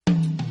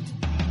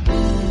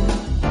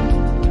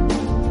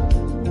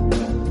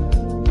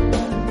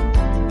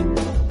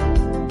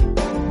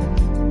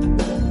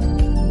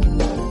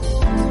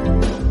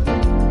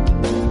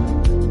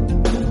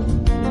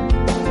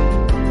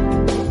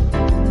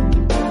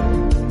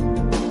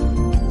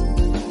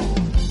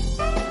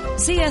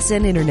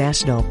CSN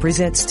International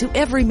presents To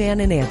Every Man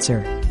an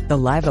Answer, the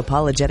live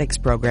apologetics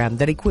program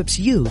that equips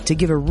you to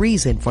give a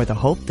reason for the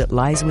hope that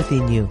lies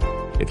within you.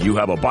 If you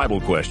have a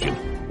Bible question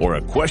or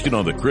a question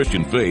on the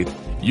Christian faith,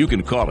 you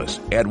can call us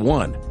at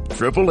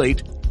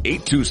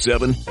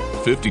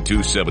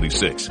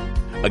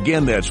 1-888-827-5276.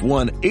 Again, that's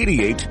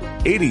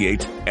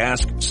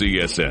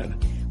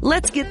 1-8888-ASK-CSN.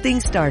 Let's get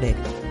things started.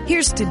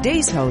 Here's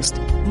today's host,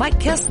 Mike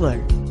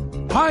Kessler.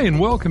 Hi, and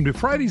welcome to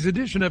Friday's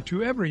edition of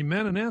To Every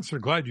Man an Answer.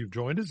 Glad you've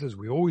joined us, as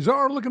we always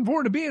are. Looking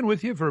forward to being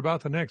with you for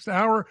about the next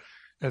hour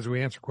as we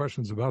answer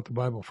questions about the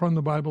Bible, from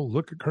the Bible,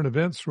 look at current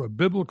events from a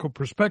biblical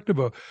perspective,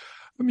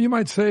 you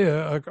might say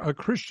a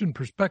Christian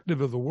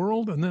perspective of the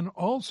world, and then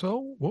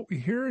also what we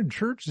hear in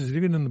church is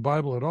even in the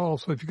Bible at all.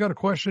 So if you've got a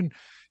question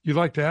you'd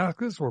like to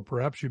ask us, or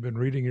perhaps you've been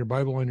reading your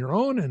Bible on your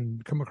own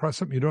and come across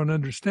something you don't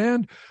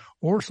understand,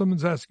 or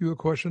someone's asked you a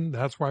question,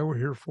 that's why we're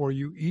here for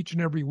you each and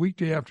every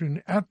weekday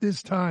afternoon at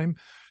this time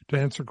to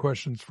answer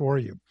questions for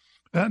you.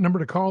 That number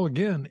to call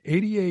again,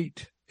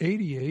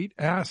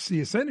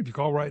 8888-ASK-CSN. If you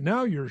call right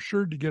now, you're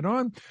assured to get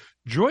on.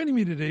 Joining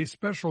me today,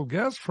 special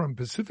guest from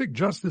Pacific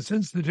Justice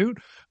Institute,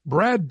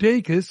 Brad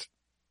Dacus.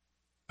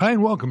 Hi,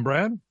 and welcome,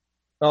 Brad.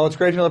 Oh, it's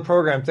great to be on the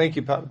program. Thank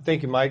you,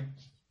 Mike.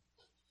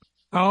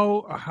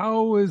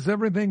 How is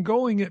everything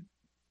going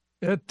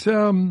at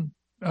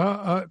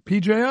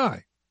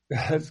PJI?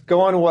 It's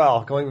going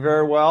well, going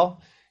very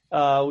well.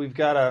 We've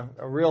got a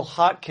real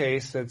hot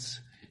case that's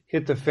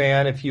hit the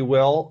fan, if you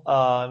will,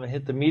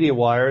 hit the media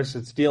wires.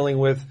 It's dealing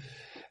with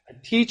a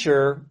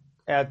teacher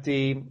at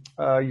the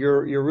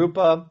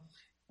Jurupa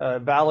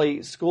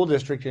Valley School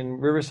District in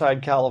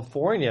Riverside,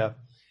 California.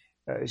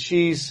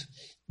 She's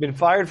been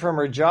fired from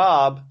her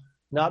job,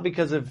 not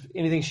because of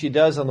anything she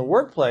does on the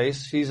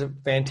workplace. She's a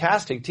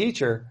fantastic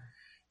teacher.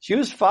 She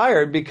was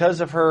fired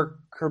because of her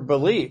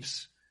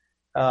beliefs,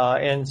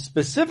 and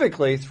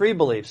specifically 3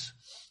 beliefs.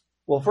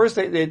 Well, first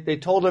they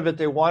told her that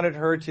they wanted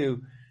her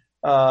to,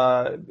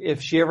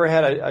 if she ever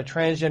had a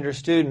transgender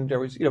student, or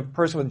was a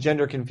person with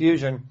gender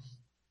confusion,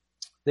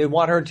 they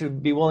want her to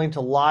be willing to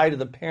lie to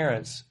the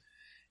parents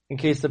in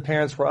case the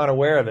parents were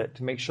unaware of it,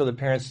 to make sure the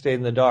parents stayed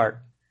in the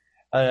dark.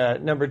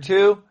 Number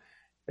 2,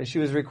 she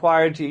was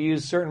required to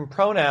use certain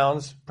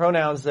pronouns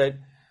that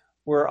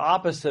were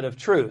opposite of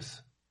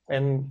truth,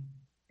 and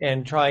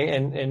try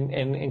and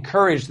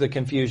encourage the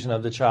confusion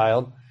of the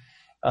child.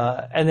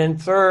 And then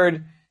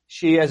 3rd,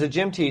 she, as a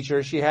gym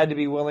teacher, she had to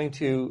be willing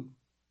to,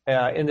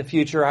 in the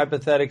future,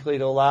 hypothetically,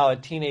 to allow a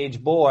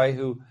teenage boy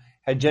who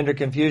had gender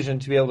confusion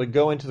to be able to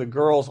go into the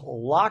girls'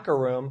 locker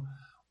room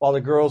while the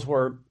girls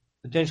were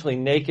potentially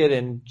naked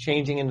and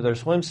changing into their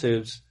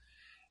swimsuits.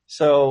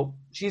 So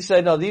she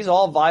said, no, these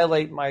all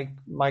violate my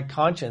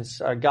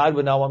conscience. God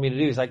would not want me to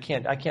do these. I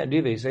can't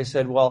do these. They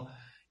said, well,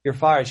 you're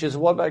fired. She says,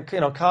 what about,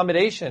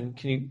 accommodation?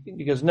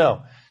 He goes,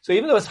 no. So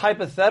even though it's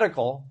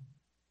hypothetical,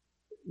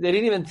 they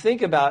didn't even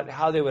think about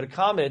how they would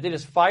accommodate. They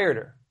just fired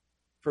her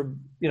for,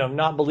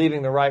 not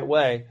believing the right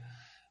way.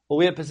 Well,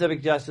 we at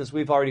Pacific Justice,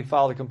 we've already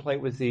filed a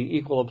complaint with the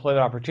Equal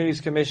Employment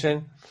Opportunities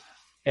Commission.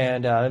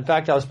 And, in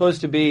fact, I was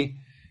supposed to be,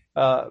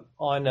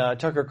 on,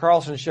 Tucker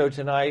Carlson's show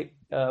tonight,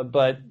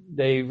 but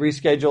they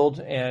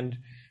rescheduled, and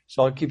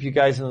so I'll keep you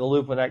guys in the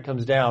loop when that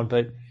comes down.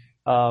 But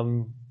a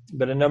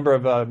number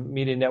of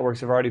media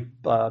networks have already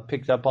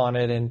picked up on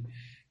it, and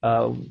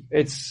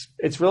it's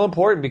real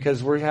important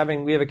because we have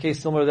a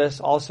case similar to this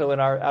also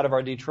out of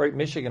our Detroit,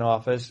 Michigan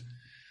office.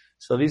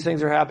 So these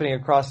things are happening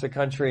across the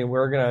country, and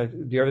we're going to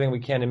do everything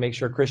we can to make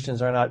sure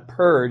Christians are not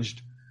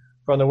purged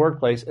from the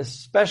workplace,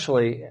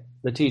 especially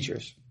the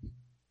teachers.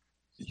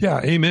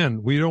 Yeah,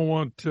 amen. We don't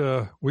want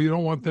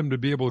them to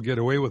be able to get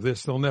away with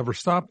this. They'll never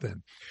stop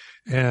then.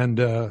 And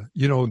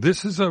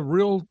this is a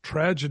real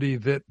tragedy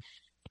that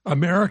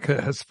America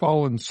has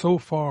fallen so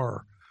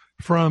far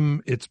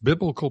from its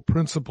biblical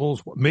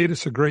principles, what made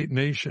us a great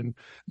nation,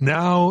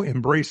 now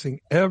embracing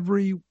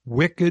every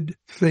wicked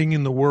thing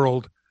in the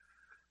world.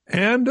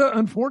 And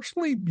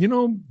unfortunately,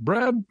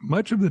 Brad,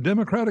 much of the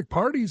Democratic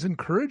Party is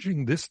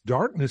encouraging this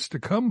darkness to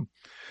come,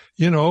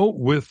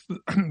 with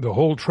the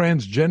whole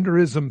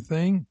transgenderism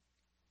thing.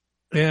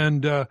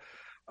 And to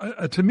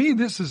me,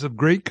 this is of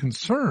great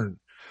concern.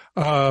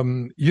 They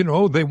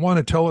want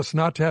to tell us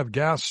not to have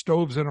gas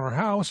stoves in our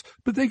house,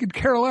 but they could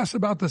care less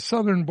about the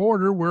southern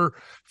border where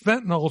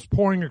fentanyl is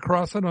pouring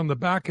across it on the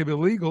back of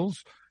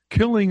illegals,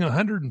 killing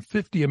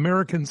 150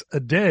 Americans a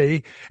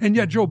day. And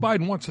yet Joe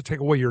Biden wants to take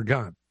away your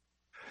gun.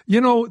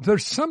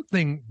 There's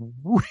something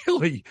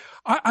really,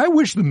 I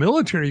wish the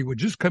military would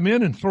just come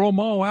in and throw them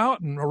all out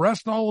and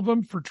arrest all of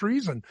them for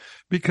treason,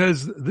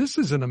 because this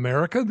isn't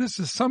America. This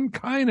is some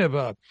kind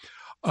of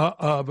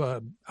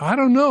I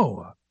don't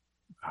know.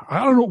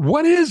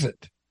 What is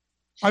it?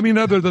 I mean,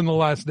 other than the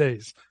last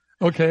days.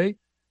 Okay.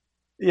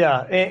 Yeah.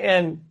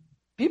 And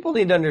people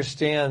need to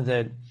understand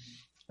that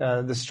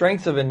the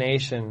strength of a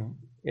nation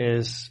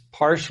is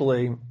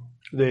partially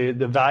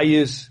the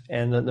values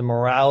and the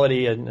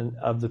morality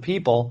of the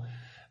people,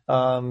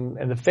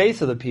 and the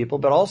faith of the people,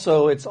 but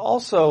also it's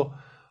also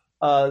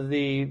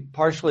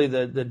partially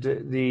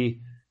the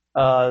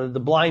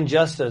the blind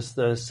justice,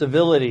 the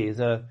civility,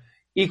 the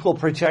equal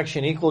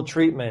protection, equal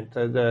treatment,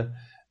 the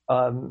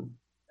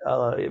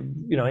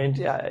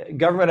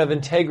government of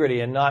integrity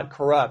and not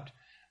corrupt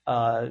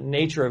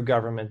nature of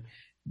government.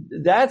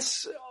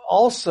 That's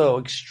also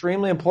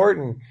extremely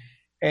important.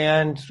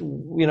 And,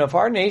 if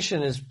our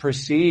nation is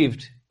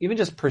perceived, even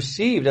just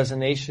perceived as a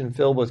nation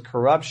filled with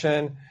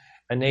corruption,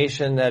 a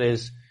nation that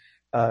is,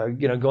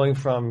 going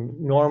from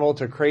normal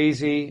to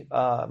crazy,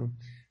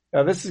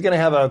 this is going to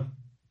have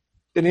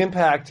an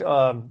impact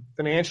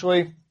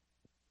financially,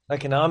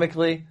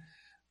 economically,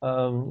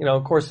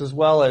 of course, as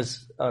well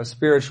as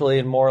spiritually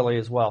and morally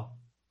as well.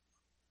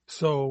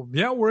 So,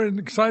 we're in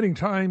exciting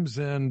times.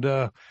 And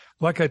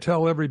like I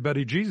tell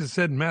everybody, Jesus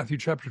said in Matthew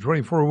chapter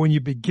 24, when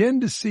you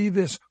begin to see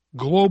this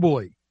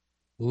globally,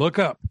 look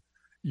up.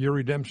 Your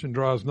redemption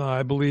draws nigh.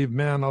 I believe,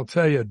 man, I'll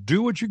tell you,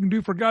 do what you can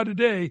do for God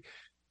today.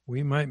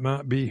 We might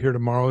not be here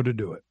tomorrow to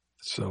do it.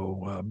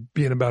 So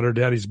being about our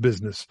daddy's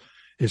business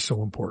is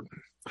so important.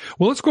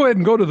 Well, let's go ahead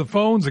and go to the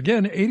phones.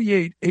 Again,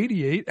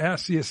 8888,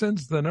 Ask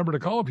CSN's the number to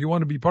call if you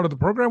want to be part of the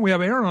program. We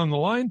have Aaron on the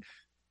line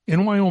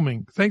in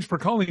Wyoming. Thanks for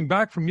calling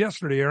back from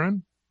yesterday,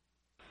 Aaron.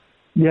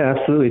 Yeah,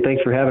 absolutely.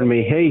 Thanks for having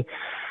me. Hey,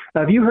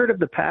 have you heard of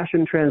the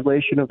Passion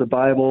Translation of the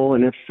Bible?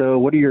 And if so,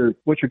 what's your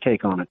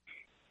take on it?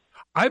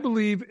 I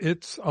believe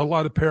it's a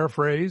lot of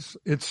paraphrase.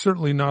 It's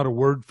certainly not a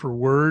word for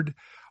word.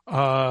 It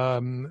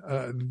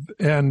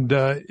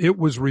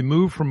was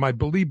removed from, I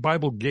believe,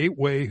 Bible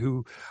Gateway,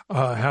 who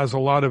has a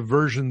lot of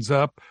versions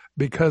up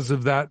because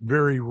of that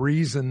very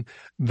reason,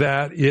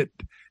 that it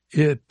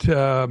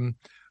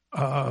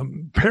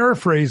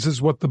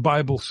paraphrases what the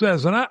Bible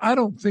says. And I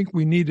don't think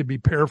we need to be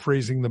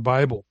paraphrasing the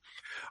Bible.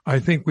 I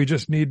think we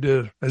just need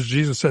to, as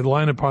Jesus said,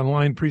 line upon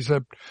line,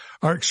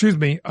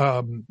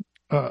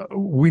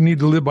 we need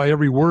to live by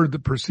every word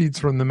that proceeds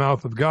from the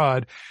mouth of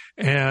God.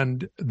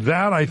 And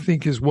that, I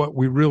think, is what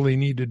we really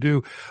need to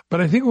do.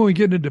 But I think when we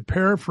get into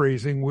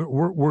paraphrasing,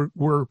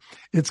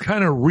 it's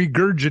kind of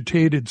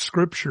regurgitated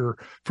scripture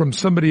from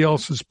somebody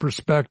else's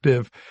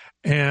perspective.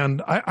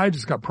 And I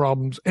just got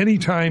problems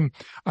anytime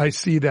I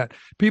see that.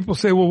 People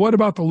say, well, what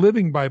about the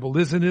Living Bible?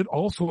 Isn't it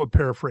also a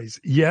paraphrase?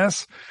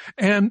 Yes.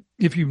 And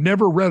if you've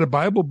never read a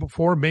Bible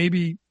before,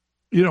 maybe,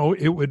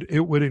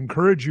 it would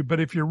encourage you. But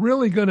if you're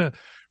really going to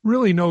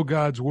really know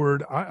God's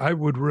word, I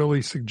would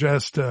really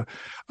suggest,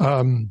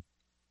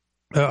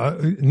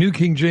 New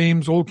King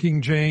James, Old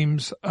King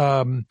James,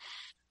 New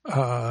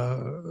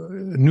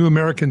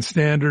American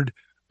Standard.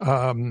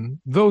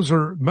 Those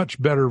are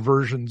much better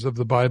versions of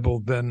the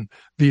Bible than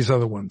these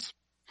other ones.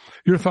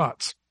 Your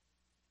thoughts?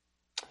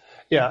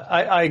 Yeah,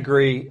 I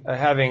agree.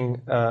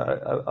 Having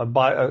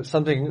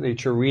something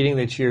that you're reading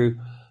that you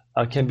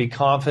can be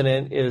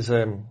confident is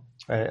an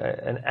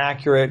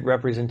accurate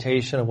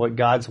representation of what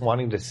God's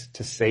wanting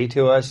to say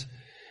to us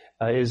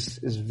is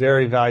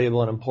very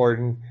valuable and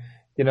important.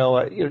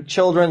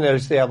 Children,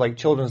 they have like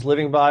children's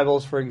living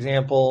Bibles, for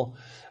example,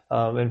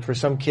 and for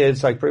some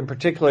kids, like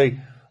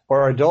particularly,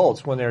 or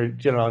adults, when they're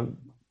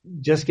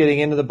just getting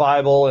into the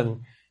Bible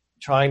and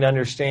trying to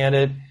understand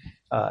it.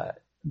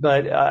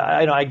 But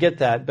I get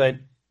that. But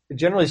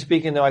generally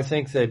speaking, though, I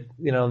think that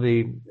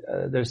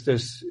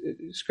there's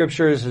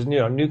scriptures. There's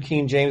New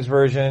King James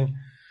Version.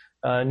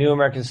 New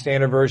American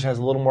Standard Version has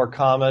a little more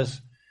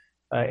commas.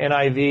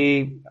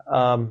 NIV,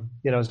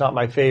 is not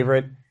my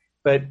favorite,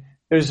 but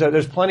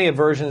there's plenty of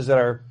versions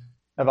that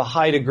have a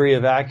high degree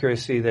of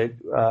accuracy that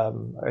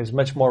is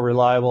much more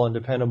reliable and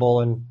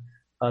dependable, and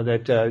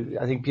that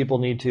I think people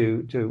need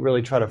to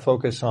really try to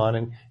focus on.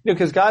 And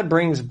because God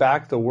brings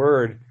back the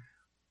Word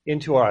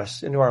into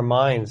our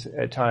minds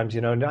at times.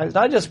 It's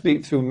not just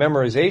through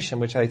memorization,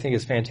 which I think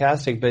is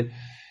fantastic, but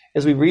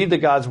as we read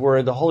God's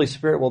Word, the Holy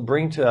Spirit will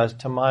bring to us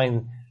to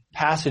mind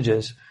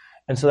passages.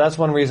 And so that's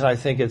one reason I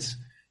think it's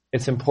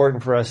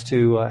important for us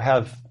to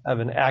have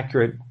an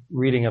accurate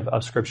reading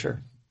of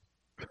Scripture.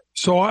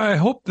 So I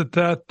hope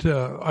that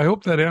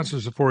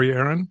answers it for you,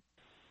 Aaron.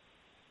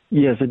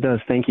 Yes, it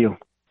does. Thank you.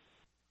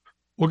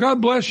 Well,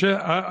 God bless you.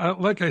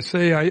 Like I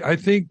say, I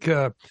think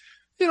the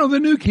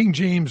New King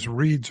James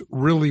reads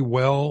really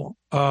well,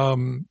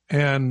 and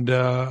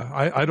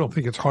I don't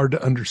think it's hard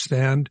to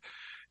understand.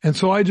 And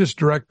so I just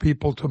direct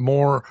people to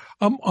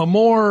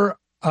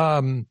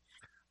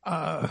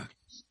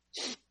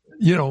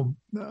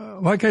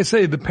like I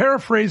say, the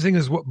paraphrasing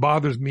is what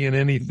bothers me in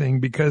anything,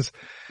 because,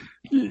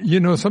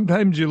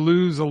 sometimes you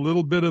lose a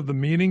little bit of the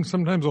meaning,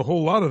 sometimes a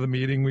whole lot of the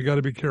meaning. We got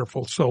to be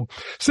careful. So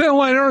stay on the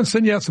line, Aaron,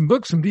 send you out some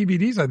books, some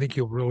DVDs I think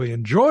you'll really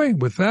enjoy.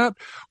 With that,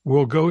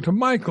 we'll go to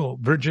Michael,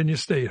 Virginia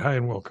State. Hi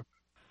and welcome.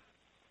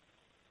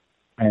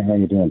 Hi, how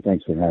you doing?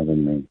 Thanks for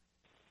having me.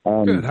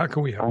 Good. How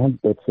can we help?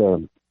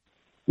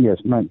 Yes,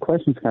 my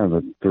question's kind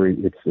of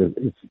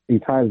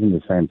it ties into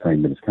the same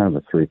thing, but it's kind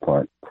of a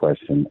three-part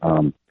question.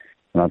 And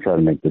I'll try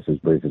to make this as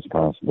brief as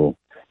possible.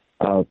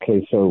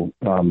 Okay, so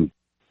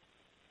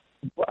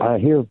I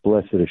hear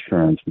blessed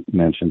assurance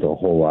mentioned a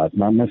whole lot,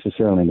 not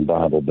necessarily in the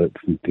Bible, but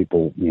from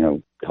people,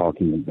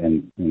 talking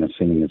and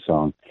singing the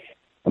song.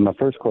 And my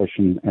first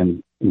question,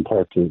 and in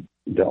part to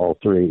all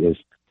three, is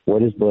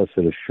what is blessed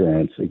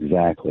assurance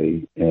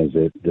exactly? Is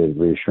it the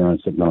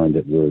reassurance of knowing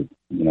that we're,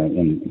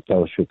 in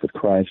fellowship with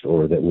Christ,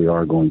 or that we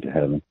are going to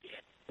heaven?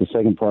 The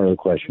second part of the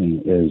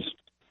question is,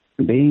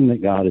 being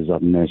that God is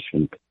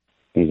omniscient,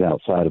 he's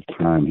outside of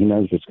time, he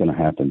knows what's going to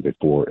happen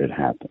before it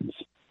happens.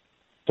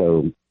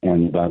 So,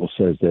 and the Bible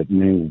says that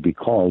many will be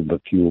called,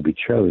 but few will be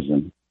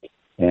chosen.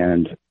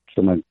 And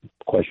so my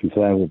question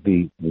for that would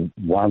be,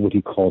 why would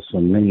he call so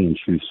many and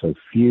choose so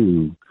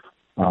few,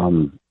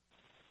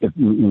 if,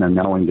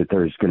 knowing that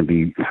there's going to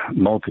be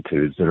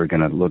multitudes that are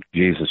going to look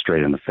Jesus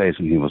straight in the face,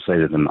 and he will say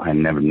to them, I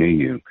never knew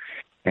you.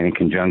 And in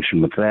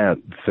conjunction with that,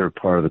 the third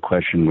part of the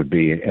question would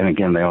be, and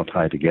again, they all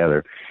tie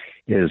together,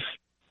 is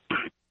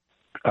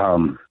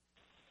I'm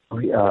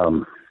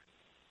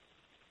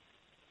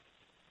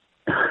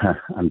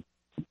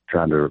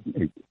trying to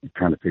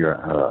figure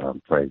out how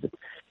to phrase it.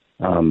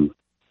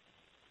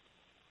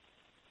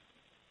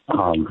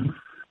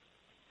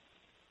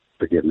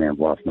 Forgive me, I've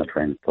lost my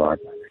train of thought.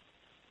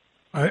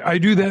 I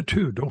do that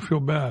too. Don't feel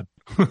bad.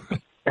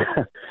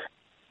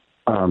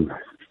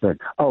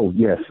 Oh,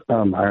 yes. I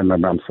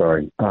remember. I'm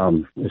sorry.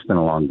 It's been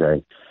a long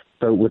day.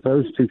 So with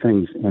those two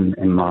things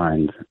in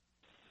mind,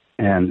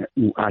 and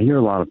I hear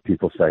a lot of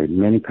people say,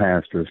 many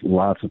pastors,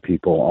 lots of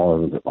people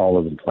all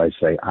over the place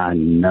say, I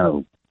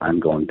know I'm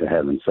going to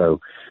heaven. So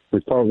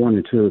with part 1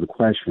 and 2 of the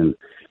question,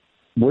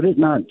 would it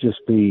not just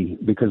be,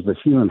 because the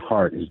human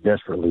heart is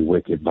desperately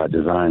wicked by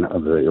design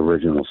of the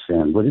original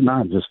sin, would it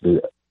not just be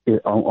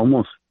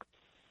almost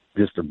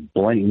just a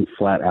blatant,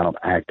 flat-out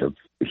act of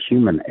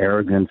human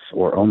arrogance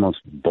or almost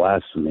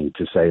blasphemy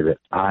to say that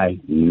I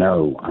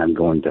know I'm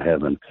going to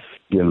heaven,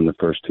 given the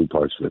first two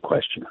parts of the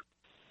question?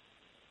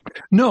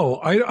 No,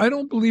 I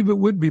don't believe it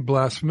would be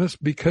blasphemous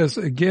because,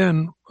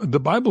 again, the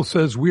Bible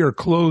says we are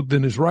clothed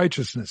in his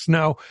righteousness.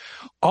 Now,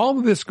 all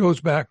of this goes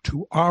back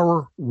to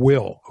our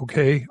will,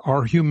 okay?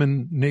 Our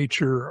human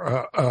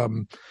nature,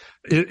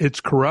 it's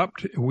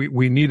corrupt.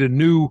 We need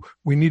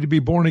to be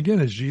born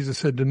again, as Jesus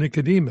said to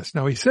Nicodemus.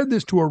 Now, he said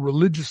this to a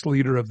religious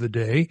leader of the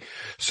day.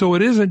 So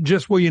it isn't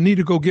just, well, you need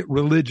to go get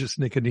religious,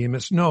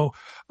 Nicodemus. No,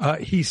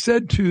 he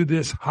said to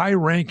this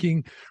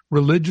high-ranking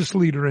religious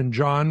leader in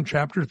John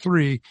chapter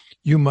 3,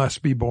 you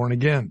must be born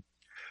again.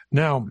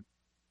 Now,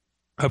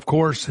 of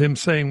course, him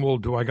saying, well,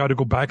 do I got to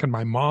go back in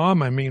my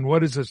mom? I mean,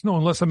 what is this? No,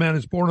 unless a man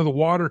is born of the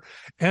water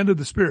and of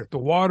the Spirit. The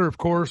water, of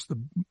course,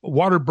 the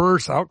water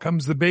bursts, out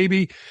comes the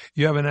baby.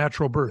 You have a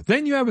natural birth.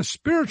 Then you have a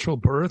spiritual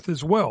birth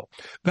as well.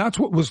 That's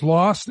what was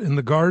lost in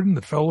the garden,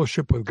 the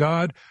fellowship with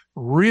God,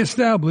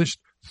 reestablished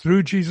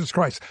through Jesus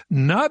Christ.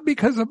 Not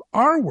because of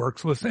our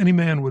works, lest any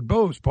man would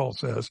boast, Paul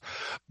says,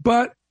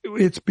 but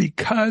it's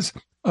because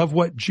of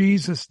what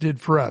Jesus did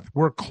for us.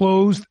 We're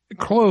clothed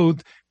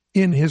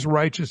in his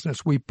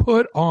righteousness. We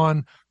put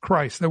on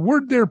Christ. The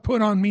word there,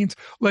 put on, means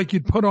like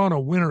you'd put on a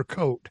winter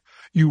coat.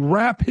 You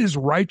wrap his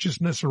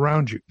righteousness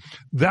around you.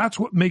 That's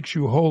what makes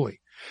you holy.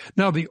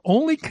 Now, the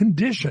only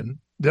condition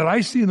that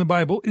I see in the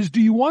Bible is,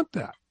 do you want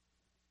that?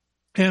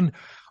 And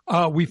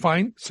we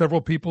find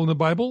several people in the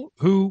Bible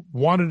who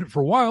wanted it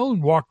for a while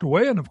and walked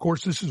away. And of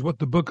course, this is what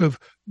the book of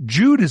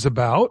Jude is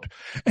about.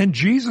 And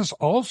Jesus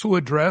also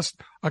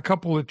addressed a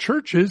couple of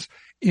churches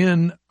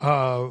in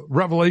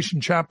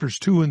Revelation chapters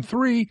 2 and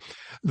 3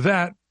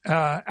 that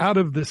out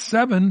of the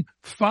 7,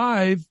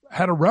 5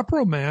 had a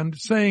reprimand,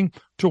 saying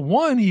to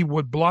one, he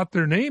would blot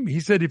their name.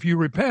 He said, if you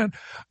repent,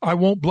 I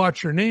won't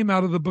blot your name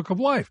out of the book of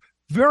life.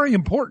 Very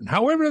important.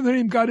 However their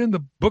name got in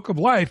the book of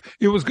life,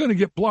 it was going to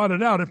get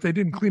blotted out if they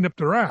didn't clean up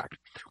their act.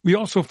 We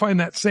also find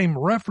that same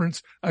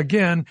reference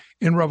again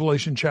in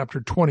Revelation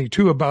chapter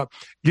 22 about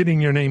getting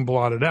your name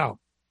blotted out.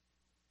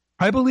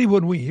 I believe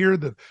when we hear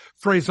the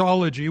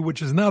phraseology,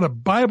 which is not a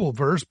Bible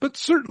verse, but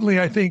certainly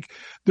I think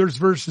there's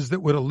verses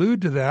that would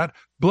allude to that,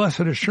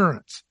 blessed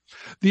assurance.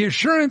 The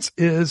assurance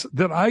is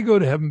that I go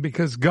to heaven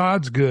because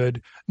God's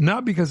good,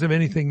 not because of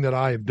anything that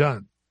I have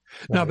done.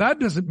 Right. Now, that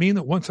doesn't mean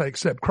that once I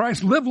accept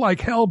Christ, live like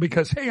hell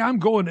because, hey, I'm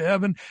going to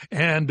heaven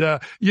and, I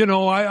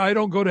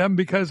don't go to heaven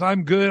because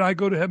I'm good. I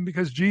go to heaven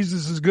because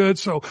Jesus is good.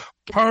 So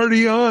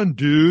party on,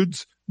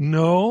 dudes.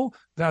 No,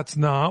 that's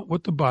not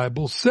what the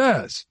Bible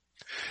says.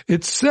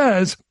 It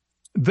says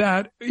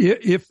that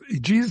if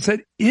Jesus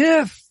said,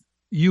 if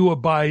you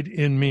abide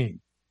in me.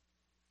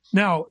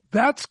 Now,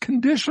 that's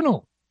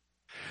conditional.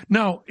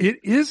 Now, it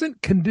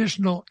isn't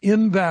conditional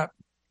in that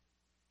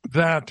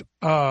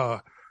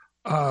God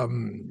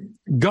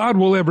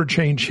will ever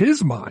change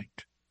his mind.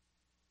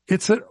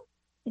 It's that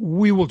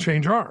we will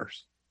change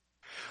ours.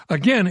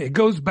 Again, it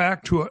goes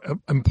back to an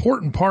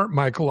important part,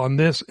 Michael, on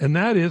this, and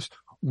that is,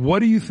 what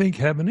do you think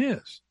heaven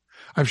is?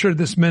 I've shared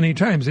this many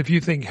times. If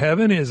you think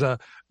heaven is a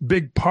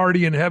big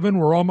party in heaven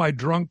where all my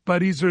drunk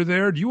buddies are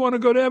there, do you want to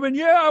go to heaven?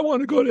 Yeah, I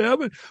want to go to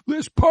heaven.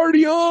 Let's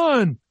party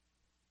on.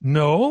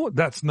 No,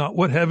 that's not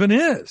what heaven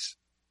is.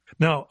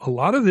 Now, a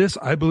lot of this,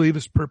 I believe,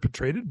 is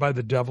perpetrated by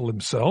the devil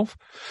himself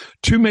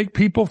to make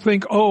people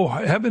think, oh,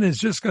 heaven is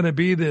just going to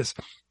be this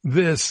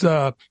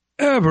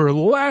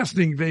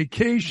everlasting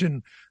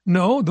vacation.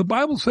 No, the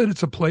Bible said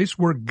it's a place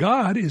where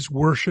God is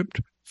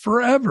worshiped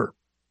forever.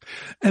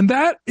 And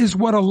that is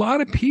what a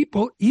lot of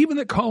people, even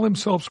that call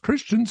themselves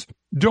Christians,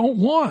 don't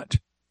want.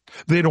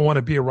 They don't want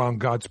to be around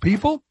God's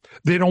people.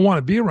 They don't want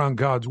to be around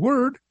God's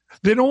word.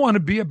 They don't want to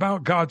be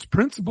about God's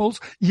principles,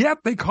 yet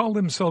they call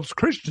themselves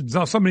Christians.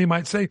 Now, somebody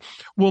might say,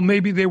 well,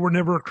 maybe they were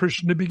never a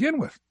Christian to begin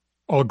with.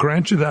 I'll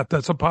grant you that.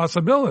 That's a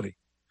possibility.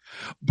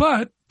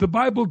 But the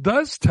Bible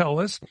does tell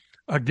us,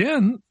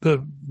 again,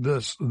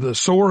 the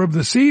sower of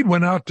the seed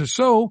went out to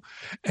sow,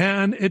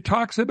 and it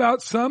talks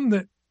about some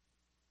that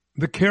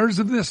the cares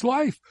of this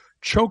life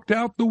choked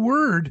out the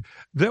word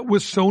that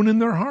was sown in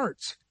their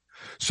hearts.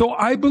 So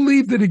I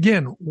believe that,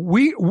 again,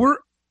 we're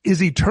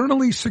is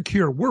eternally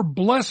secure. We're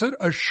blessed,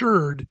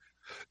 assured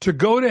to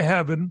go to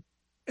heaven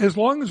as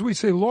long as we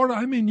say, Lord,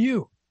 I'm in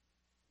you.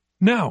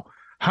 Now,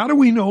 how do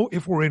we know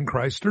if we're in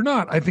Christ or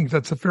not? I think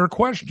that's a fair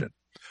question.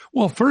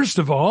 Well, first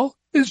of all,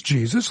 is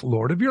Jesus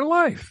Lord of your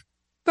life?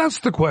 That's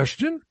the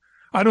question.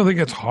 I don't think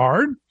it's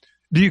hard.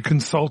 Do you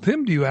consult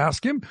him? Do you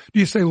ask him? Do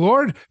you say,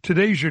 Lord,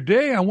 today's your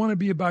day. I want to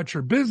be about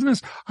your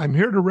business. I'm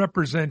here to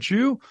represent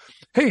you.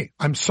 Hey,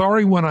 I'm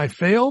sorry when I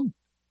failed.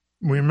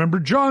 Remember,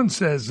 John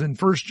says in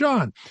 1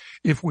 John,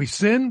 if we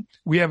sin,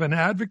 we have an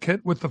advocate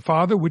with the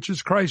Father, which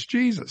is Christ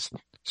Jesus.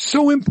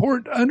 So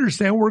important to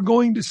understand we're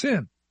going to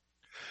sin.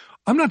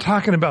 I'm not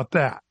talking about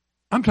that.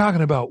 I'm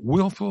talking about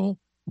willful,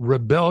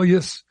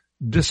 rebellious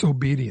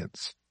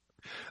disobedience.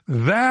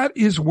 That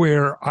is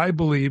where I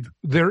believe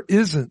there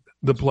isn't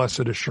the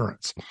blessed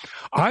assurance.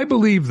 I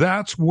believe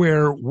that's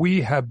where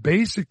we have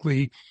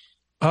basically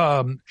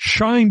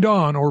shined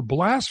on or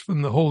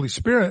blasphemed the Holy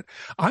Spirit.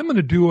 I'm going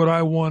to do what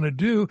I want to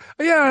do.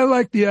 Yeah, I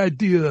like the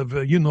idea of,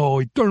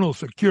 eternal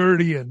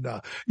security and,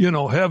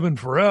 heaven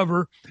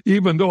forever,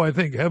 even though I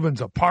think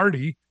heaven's a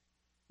party.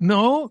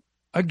 No,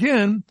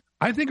 again,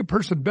 I think a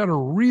person better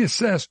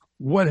reassess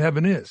what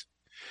heaven is.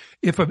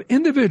 If an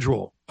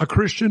individual, a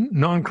Christian,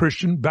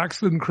 non-Christian,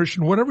 backslidden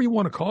Christian, whatever you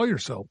want to call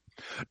yourself,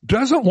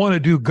 doesn't want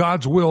to do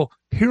God's will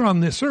here on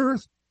this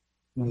earth,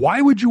 why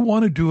would you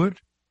want to do it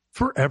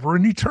forever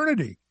in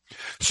eternity?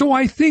 So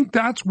I think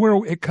that's where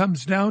it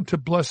comes down to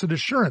blessed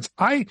assurance.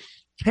 I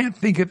can't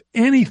think of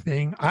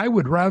anything I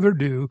would rather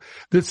do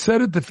than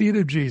sit at the feet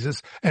of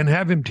Jesus and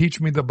have him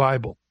teach me the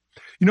Bible.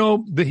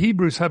 The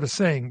Hebrews have a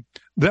saying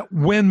that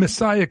when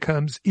Messiah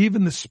comes,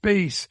 even the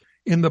space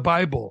in the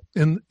Bible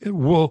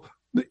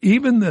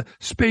even the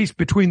space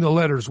between the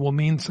letters will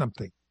mean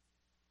something.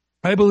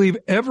 I believe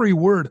every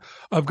word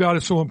of God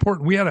is so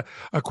important. We had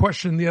a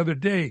question the other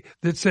day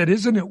that said,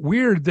 isn't it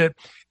weird that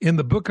in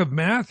the book of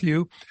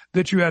Matthew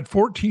that you had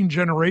 14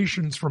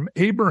 generations from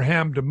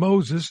Abraham to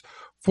Moses,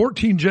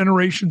 14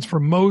 generations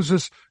from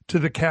Moses to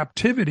the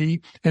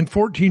captivity, and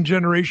 14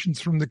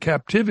 generations from the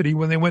captivity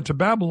when they went to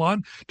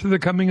Babylon to the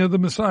coming of the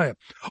Messiah?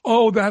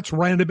 Oh, that's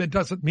random. It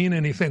doesn't mean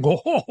anything.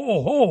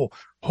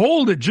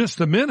 Hold it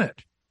just a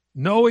minute.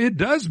 No, it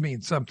does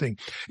mean something.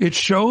 It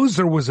shows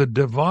there was a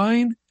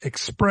divine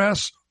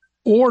express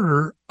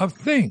order of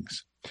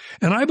things.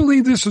 And I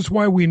believe this is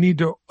why we need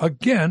to,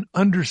 again,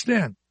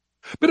 understand.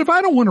 But if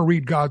I don't want to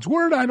read God's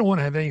word, I don't want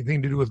to have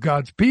anything to do with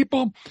God's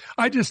people,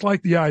 I just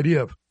like the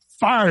idea of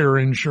fire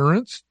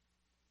insurance,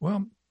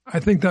 well, I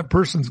think that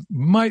person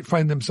might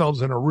find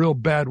themselves in a real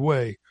bad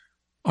way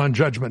on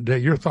Judgment Day.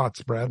 Your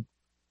thoughts, Brad?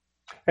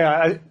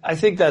 Yeah, I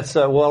think that's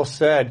well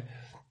said.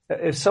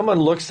 If someone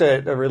looks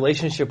at a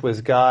relationship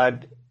with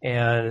God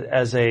and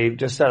as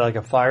like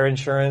a fire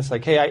insurance,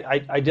 like, hey,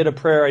 I did a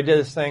prayer, I did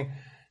this thing,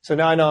 so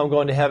now I know I'm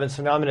going to heaven,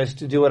 so now I'm going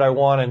to do what I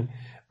want.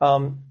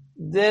 And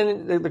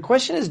then the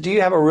question is, do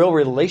you have a real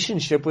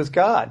relationship with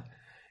God?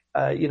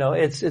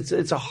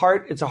 It's a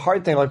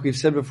hard thing, like we've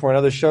said before in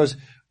other shows.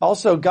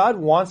 Also, God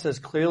wants us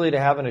clearly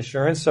to have an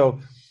assurance. So,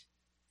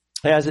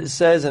 as it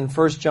says in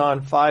 1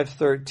 John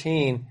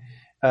 5:13,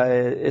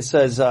 it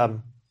says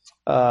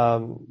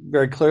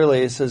very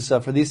clearly, it says,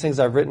 "For these things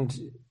I've written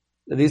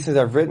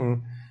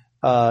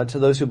to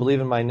those who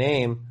believe in my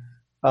name."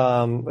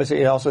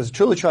 It also says,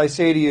 "Truly, I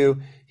say to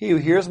you, he who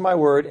hears my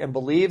word and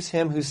believes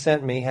him who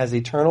sent me has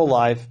eternal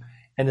life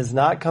and does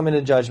not come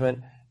into judgment,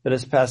 but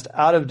has passed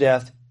out of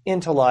death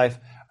into life."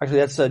 Actually,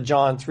 that's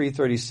John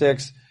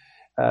 3:36.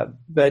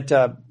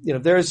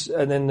 There's,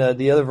 and then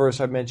the other verse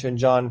I mentioned,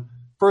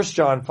 1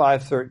 John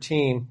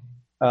 5:13,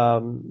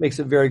 makes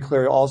it very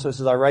clear. Also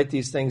says, "I write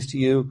these things to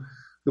you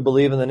who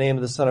believe in the name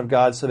of the Son of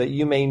God, so that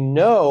you may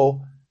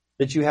know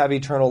that you have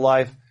eternal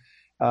life."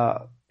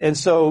 And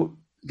so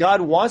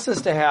God wants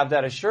us to have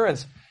that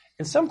assurance.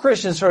 And some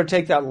Christians sort of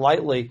take that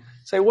lightly,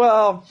 say,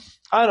 well,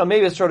 I don't know,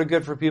 maybe it's sort of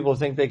good for people to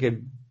think they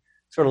could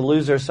sort of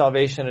lose their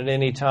salvation at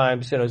any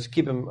time, just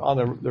keep them on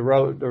the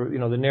road,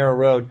 or, the narrow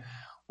road.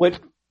 What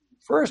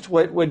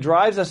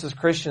drives us as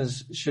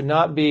Christians should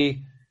not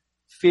be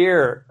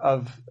fear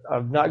of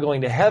not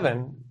going to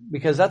heaven,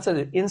 because that's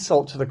an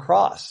insult to the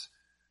cross.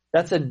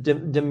 That's a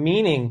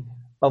diminishing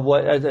of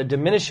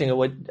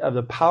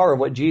the power of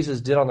what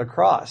Jesus did on the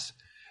cross.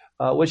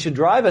 What should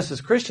drive us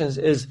as Christians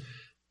is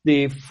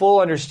the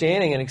full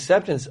understanding and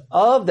acceptance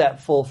of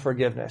that full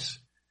forgiveness,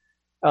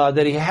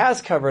 that he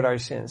has covered our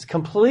sins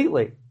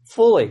completely,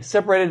 fully,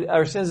 separated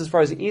our sins as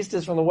far as the east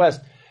is from the west.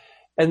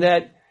 And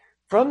that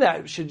from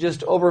that should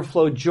just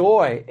overflow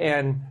joy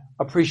and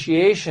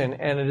appreciation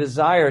and a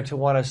desire to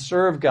want to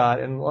serve God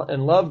and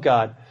love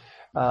God.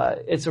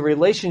 It's a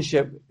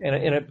relationship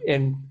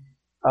in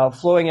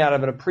flowing out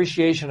of an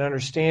appreciation and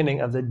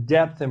understanding of the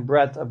depth and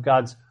breadth of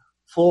God's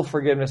full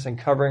forgiveness and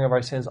covering of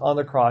our sins on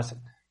the cross.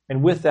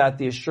 And with that,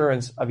 the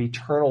assurance of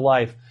eternal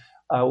life.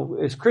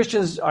 As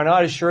Christians are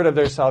not assured of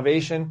their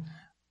salvation,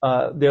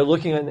 they're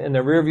looking in the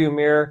rearview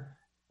mirror.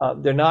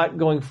 They're not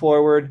going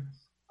forward.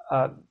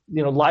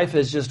 Life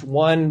is just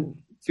one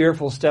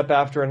fearful step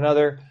after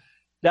another.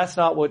 That's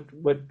not what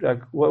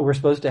we're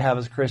supposed to have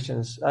as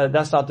Christians.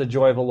 That's not the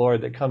joy of the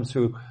Lord that comes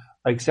through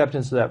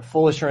acceptance of that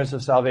full assurance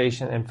of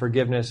salvation and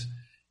forgiveness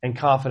and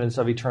confidence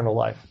of eternal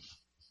life.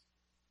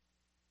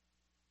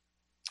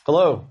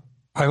 Hello.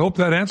 I hope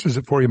that answers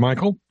it for you,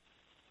 Michael.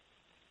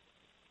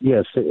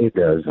 Yes, it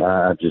does.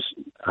 I just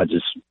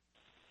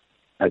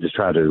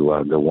try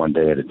to go one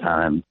day at a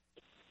time,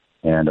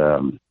 and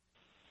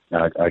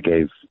I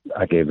gave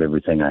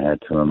everything I had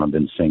to him. I've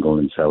been single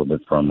and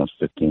celibate for almost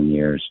 15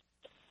 years.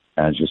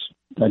 I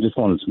just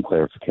wanted some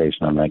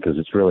clarification on that because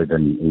it's really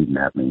been eating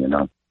at me,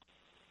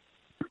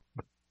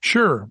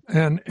 Sure.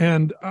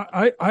 And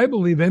I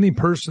believe any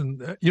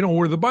person,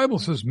 where the Bible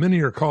says many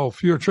are called,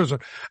 few are chosen.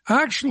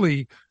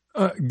 Actually,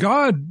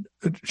 God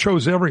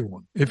chose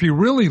everyone. If you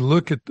really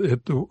look at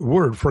the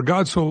word, for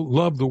God so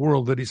loved the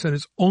world that he sent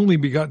his only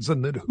begotten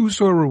son, that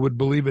whosoever would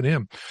believe in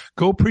him,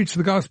 go preach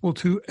the gospel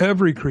to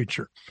every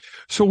creature.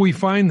 So we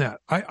find that.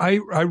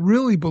 I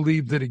really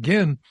believe that,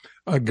 again,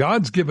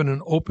 God's given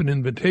an open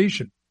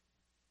invitation.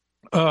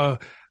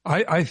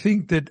 I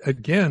think that,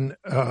 again,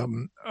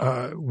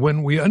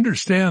 when we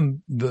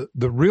understand the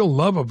real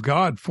love of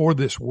God for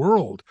this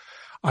world,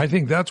 I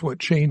think that's what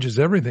changes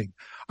everything.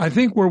 I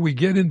think where we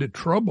get into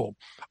trouble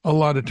a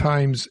lot of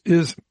times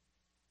is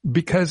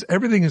because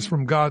everything is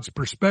from God's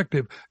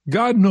perspective.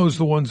 God knows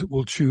the ones that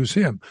will choose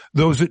him.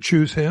 Those that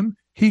choose him,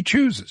 he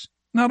chooses.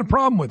 Not a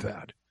problem with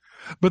that.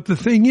 But the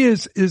thing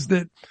is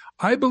that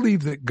I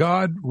believe that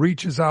God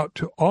reaches out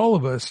to all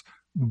of us,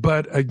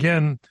 but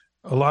again,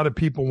 a lot of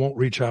people won't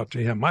reach out to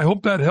him. I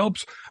hope that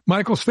helps.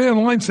 Michael, stay on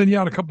the line, send you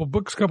out a couple of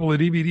books, a couple of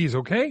DVDs,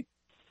 okay?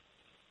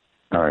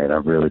 All right. I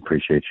really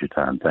appreciate your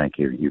time. Thank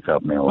you. You've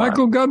helped me a lot.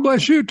 Michael, God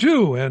bless you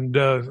too. And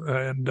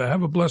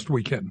have a blessed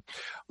weekend.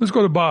 Let's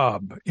go to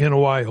Bob in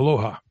Hawaii.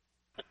 Aloha.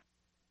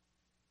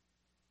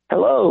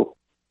 Hello.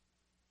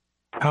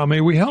 How may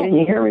we help? Can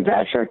you hear me,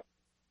 Pastor?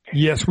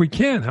 Yes, we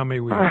can. How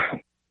may we help?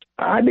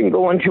 I've been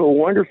going to a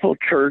wonderful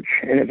church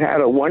and have had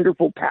a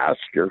wonderful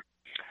pastor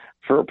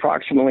for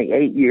approximately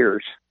 8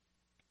 years.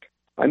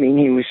 I mean,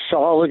 he was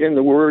solid in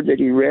the word that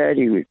he read.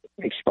 He was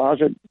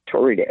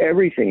expository to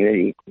everything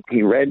that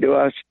he read to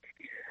us.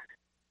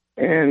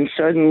 And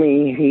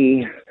suddenly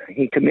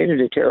he committed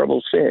a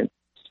terrible sin.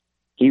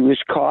 He was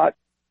caught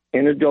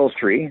in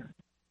adultery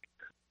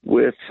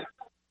with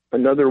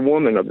another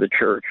woman of the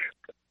church.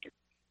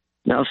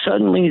 Now,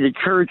 suddenly the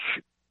church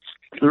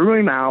threw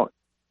him out.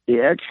 They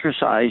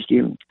exorcised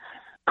him,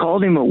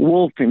 called him a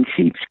wolf in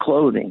sheep's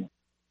clothing.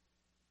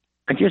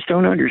 I just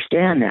don't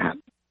understand that.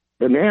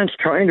 The man's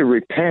trying to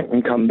repent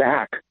and come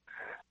back,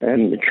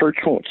 and the church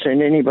won't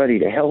send anybody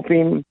to help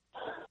him,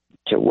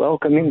 to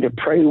welcome him, to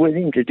pray with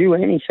him, to do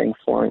anything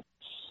for him.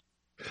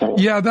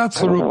 Yeah, that's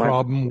the real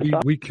problem.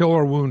 We kill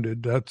our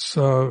wounded. That's,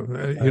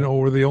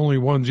 we're the only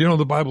ones.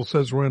 The Bible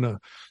says we're in a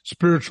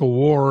spiritual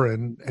war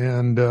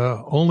and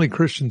only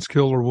Christians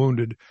kill or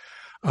wounded,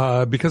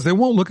 because they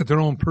won't look at their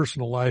own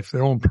personal life,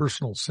 their own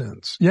personal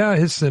sins. Yeah,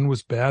 his sin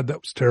was bad.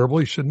 That was terrible.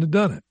 He shouldn't have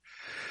done it.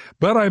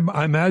 But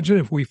I imagine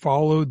if we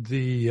followed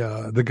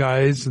the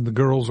guys and the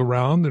girls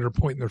around that are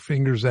pointing their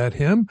fingers at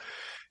him,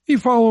 you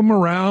follow them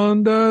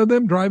around,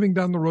 them driving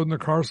down the road in their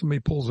car, somebody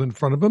pulls in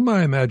front of them.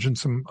 I imagine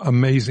some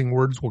amazing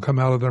words will come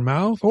out of their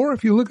mouth. Or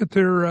if you look at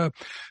their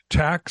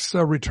tax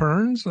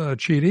returns,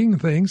 cheating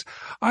things,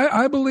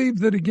 I believe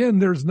that, again,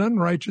 there's none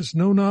righteous,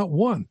 no, not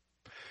one.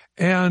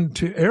 And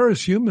to err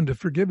is human, to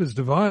forgive is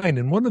divine.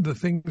 And one of the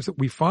things that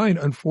we find,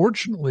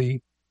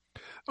 unfortunately,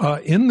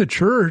 in the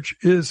church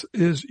is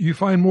you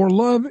find more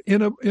love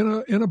in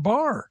a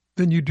bar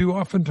than you do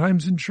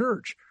oftentimes in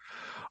church.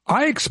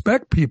 I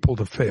expect people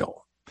to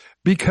fail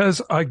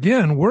because,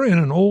 again, we're in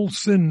an old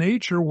sin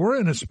nature. We're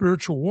in a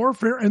spiritual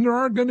warfare, and there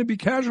are going to be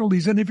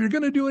casualties. And if you're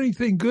going to do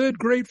anything good,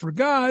 great for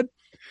God,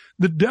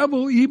 the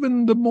devil,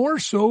 even the more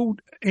so,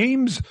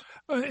 aims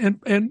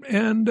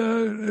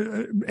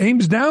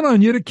aims down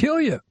on you to kill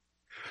you.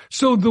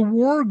 So the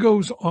war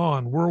goes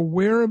on. We're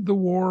aware of the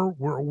war.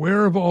 We're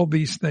aware of all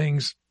these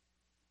things.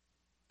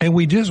 And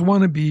we just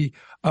want to be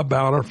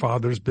about our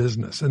Father's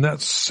business. And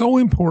that's so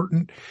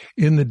important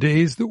in the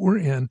days that we're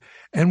in.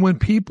 And when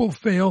people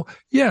fail,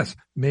 yes,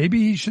 maybe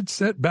he should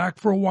set back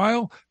for a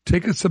while,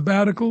 take a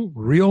sabbatical,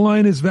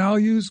 realign his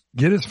values,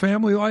 get his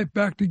family life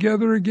back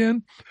together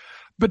again.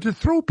 But to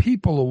throw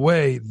people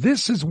away,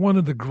 this is one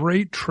of the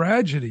great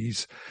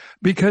tragedies,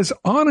 because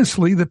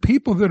honestly, the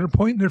people that are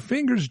pointing their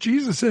fingers,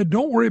 Jesus said,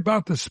 don't worry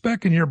about the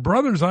speck in your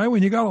brother's eye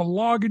when you got a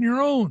log in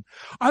your own.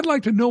 I'd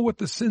like to know what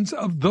the sins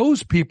of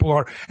those people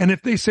are. And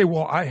if they say,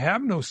 well, I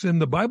have no sin,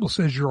 the Bible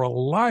says you're a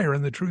liar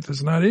and the truth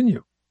is not in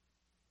you.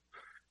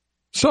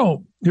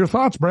 So your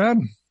thoughts, Brad?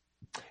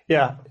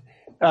 Yeah.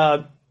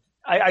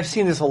 I've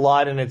seen this a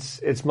lot, and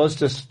it's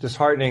most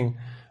disheartening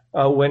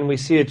when we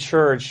see a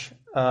church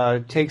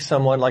take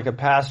someone like a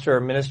pastor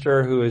or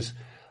minister who has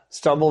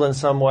stumbled in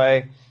some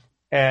way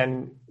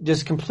and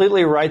just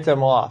completely write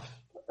them off.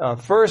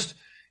 First,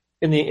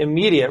 in the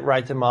immediate,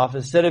 write them off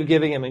instead of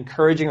giving them,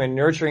 encouraging and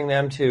nurturing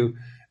them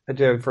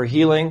for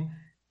healing.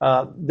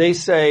 They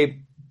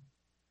say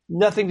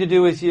nothing to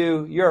do with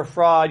you. You're a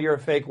fraud. You're a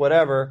fake.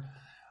 Whatever.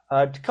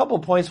 A couple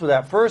points with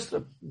that. First,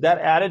 that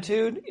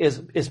attitude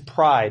is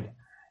pride.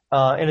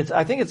 And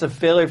I think it's a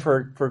failure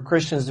for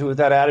Christians with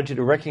that attitude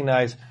to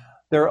recognize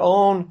their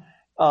own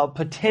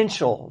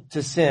potential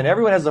to sin.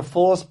 Everyone has the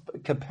fullest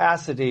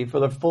capacity for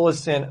the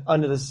fullest sin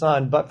under the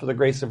sun, but for the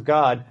grace of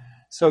God,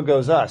 so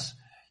goes us.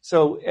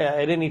 So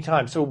at any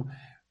time. So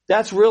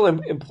that's real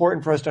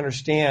important for us to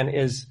understand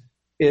is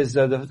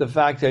the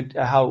fact that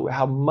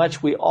how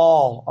much we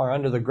all are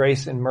under the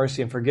grace and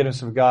mercy and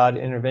forgiveness of God,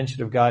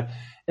 intervention of God.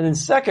 And then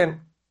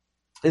second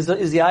is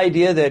the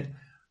idea that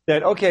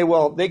okay,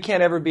 well, they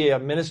can't ever be a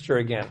minister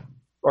again,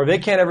 or they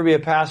can't ever be a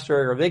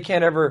pastor, or they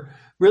can't ever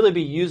really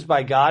be used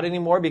by God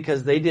anymore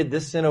because they did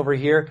this sin over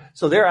here.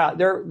 So they're out,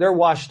 they're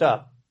washed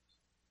up.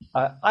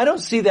 I don't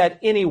see that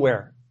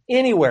anywhere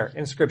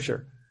in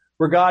Scripture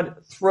where God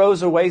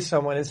throws away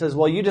someone and says,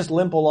 well, you just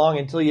limp along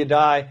until you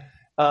die.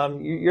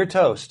 You're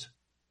toast.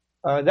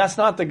 That's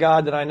not the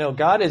God that I know.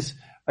 God is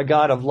a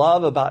God of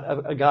love,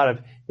 a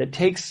God that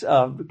takes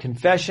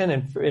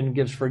confession and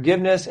gives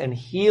forgiveness and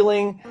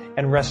healing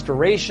and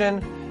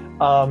restoration,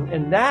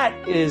 and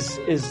that is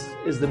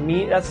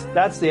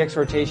that's the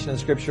exhortation in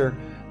Scripture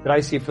that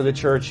I see for the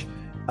church,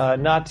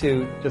 not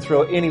to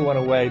throw anyone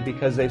away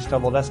because they've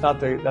stumbled. That's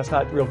not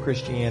real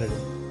Christianity.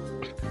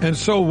 And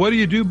so, what do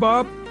you do,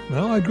 Bob?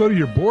 Well, I'd go to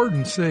your board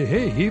and say,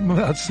 "Hey, he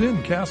without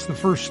sin cast the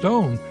first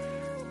stone."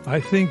 I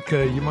think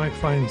you might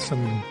find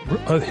some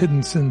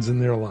hidden sins in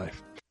their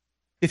life.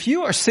 If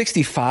you are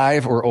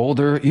 65 or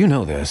older, you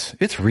know this.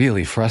 It's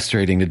really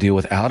frustrating to deal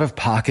with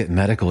out-of-pocket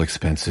medical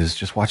expenses,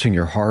 just watching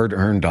your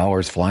hard-earned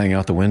dollars flying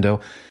out the window.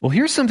 Well,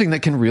 here's something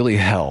that can really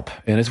help,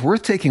 and it's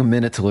worth taking a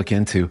minute to look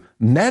into.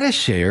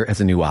 Medi-Share has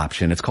a new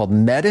option. It's called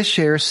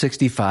Medi-Share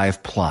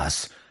 65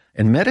 Plus.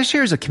 And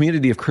Medi-Share is a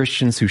community of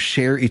Christians who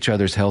share each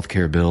other's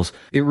healthcare bills.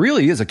 It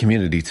really is a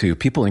community, too.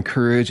 People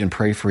encourage and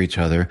pray for each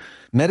other.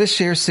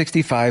 Medi-Share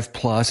 65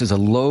 Plus is a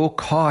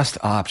low-cost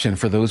option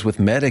for those with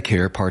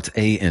Medicare Parts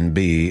A and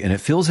B, and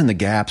it fills in the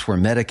gaps where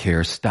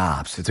Medicare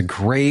stops. It's a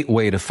great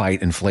way to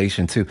fight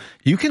inflation, too.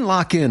 You can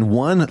lock in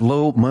one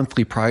low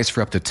monthly price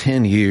for up to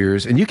 10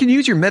 years, and you can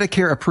use your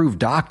Medicare-approved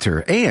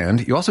doctor,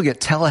 and you also get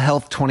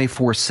telehealth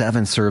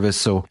 24/7 service,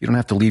 so you don't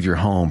have to leave your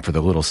home for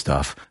the little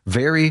stuff.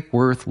 Very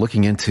worth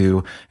looking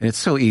into, and it's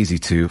so easy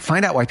to.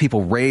 Find out why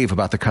people rave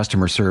about the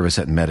customer service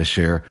at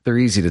Medi-Share. They're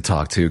easy to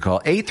talk to.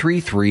 Call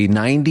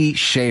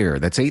 833-90-SHARE.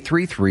 That's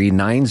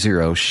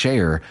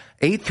 833-90-SHARE.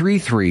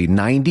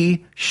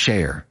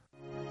 833-90-SHARE.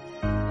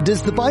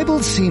 Does the Bible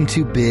seem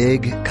too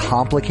big,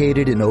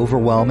 complicated, and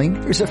overwhelming?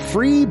 There's a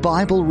free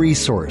Bible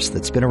resource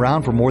that's been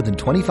around for more than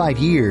 25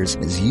 years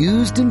and is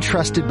used and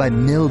trusted by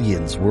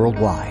millions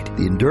worldwide.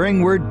 The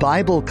Enduring Word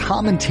Bible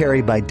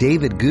Commentary by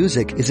David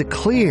Guzik is a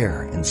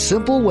clear and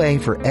simple way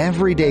for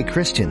everyday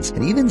Christians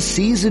and even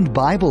seasoned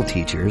Bible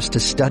teachers to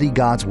study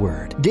God's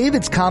Word.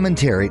 David's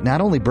commentary not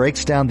only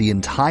breaks down the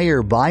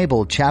entire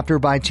Bible chapter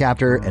by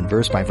chapter and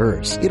verse by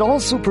verse, it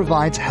also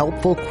provides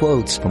helpful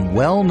quotes from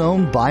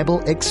well-known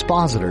Bible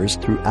expositors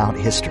throughout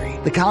history.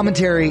 The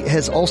commentary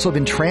has also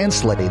been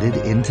translated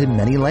into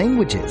many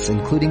languages,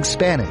 including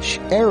Spanish,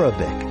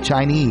 Arabic,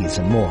 Chinese,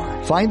 and more.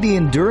 Find the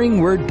Enduring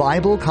Word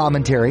Bible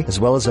Commentary as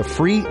well as a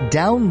free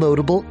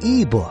downloadable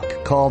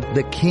ebook called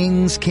The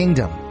King's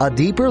Kingdom, a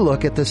deeper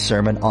look at the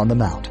Sermon on the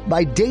Mount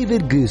by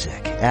David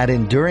Guzik at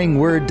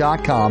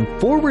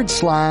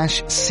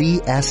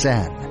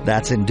enduringword.com/CSN.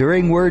 That's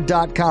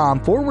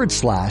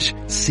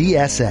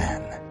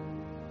enduringword.com/CSN.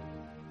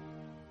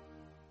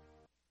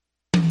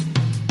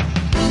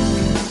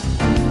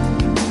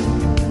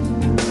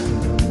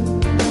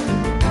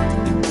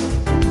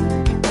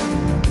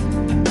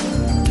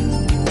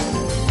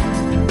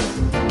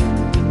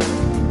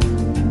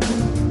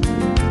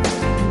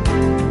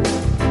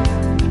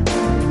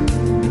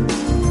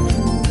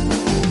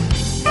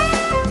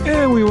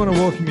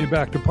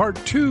 Back to part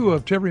 2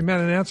 of To Every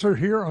Man an Answer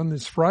here on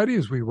this Friday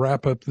as we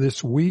wrap up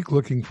this week.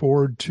 Looking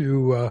forward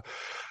to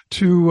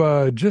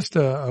just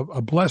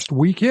a blessed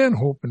weekend.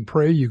 Hope and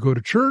pray you go to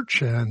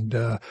church and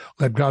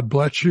let God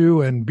bless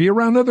you and be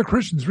around other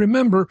Christians.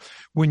 Remember,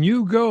 when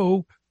you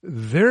go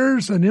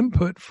there's an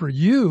input for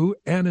you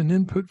and an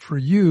input for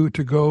you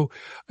to go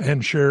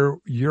and share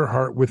your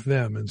heart with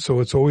them. And so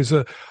it's always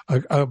a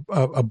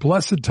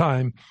blessed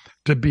time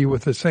to be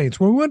with the saints.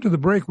 When we went to the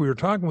break, we were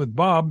talking with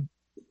Bob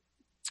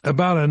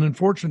about an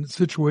unfortunate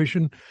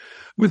situation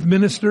with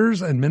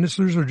ministers, and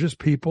ministers are just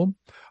people.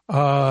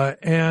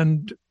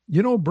 And,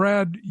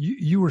 Brad,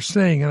 you were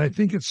saying, and I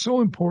think it's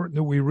so important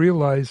that we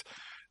realize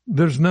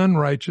there's none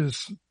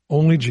righteous,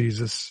 only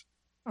Jesus.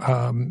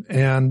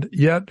 And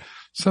yet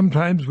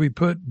sometimes we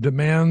put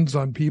demands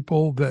on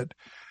people that,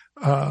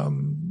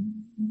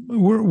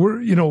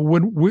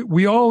 when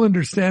we all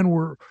understand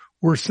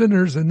we're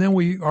sinners, and then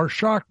we are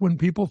shocked when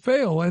people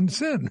fail and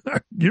sin.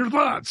 Your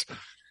thoughts?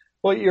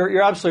 Well,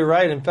 you're absolutely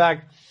right. In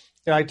fact,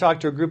 I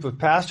talked to a group of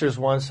pastors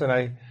once, and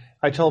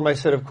I told them, I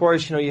said, of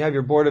course, you have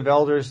your board of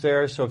elders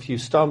there. So if you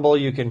stumble,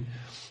 you can,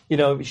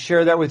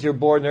 share that with your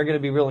board, and they're going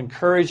to be real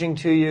encouraging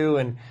to you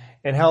and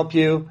help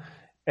you.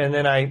 And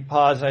then I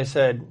paused and I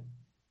said,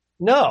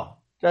 no,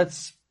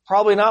 that's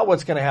probably not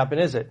what's going to happen,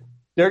 is it?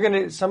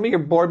 Some of your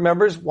board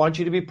members want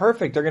you to be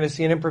perfect. They're going to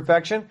see an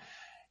imperfection.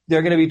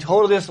 They're going to be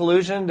totally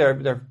disillusioned.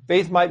 Their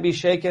faith might be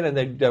shaken,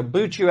 and they'll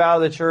boot you out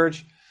of the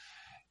church.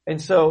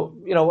 And so,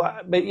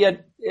 but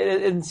yet,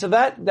 and so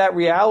that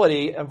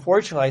reality,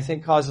 unfortunately, I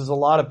think causes a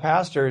lot of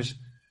pastors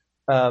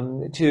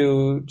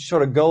to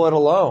sort of go it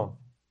alone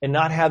and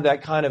not have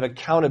that kind of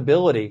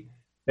accountability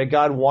that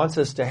God wants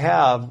us to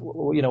have,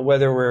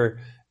 whether we're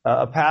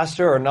a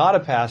pastor or not a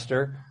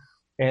pastor.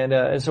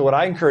 And so what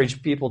I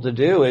encourage people to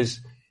do is,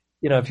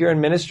 if you're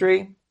in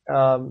ministry,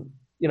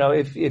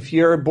 if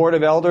your board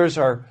of elders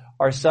are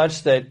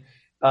such that,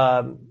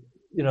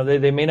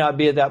 they may not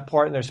be at that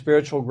part in their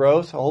spiritual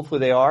growth. Hopefully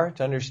they are,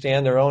 to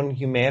understand their own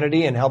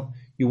humanity and help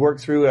you work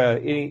through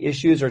any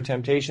issues or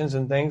temptations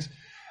and things.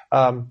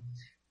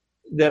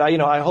 That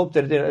I hope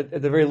that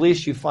at the very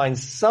least you find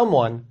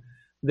someone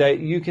that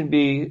you can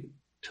be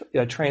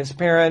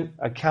transparent,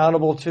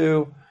 accountable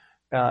to,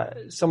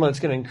 someone that's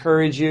going to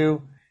encourage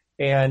you,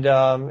 and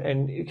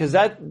because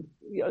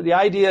the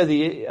idea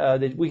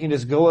that we can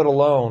just go it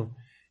alone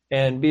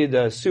and be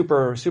the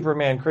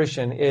Superman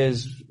Christian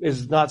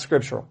is not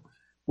scriptural.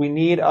 We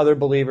need other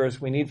believers.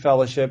 We need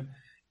fellowship,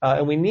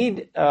 and we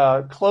need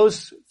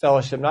close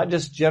fellowship, not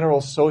just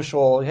general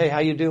social. Hey, how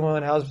you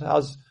doing? How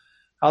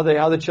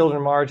the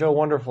children, Marge? Oh,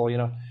 wonderful.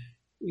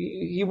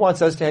 He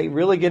wants us to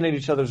really get into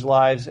each other's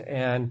lives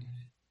and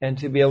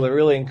to be able to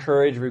really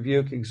encourage,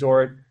 rebuke,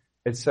 exhort,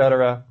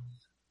 etc.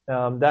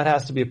 That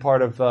has to be a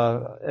part of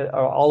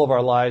all of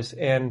our lives,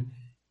 and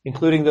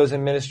including those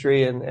in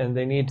ministry, and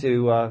they need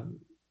to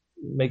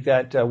make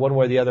that one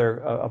way or the other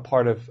a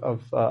part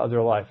of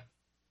their life.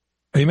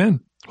 Amen.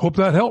 Hope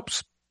that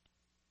helps.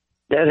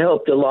 That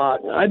helped a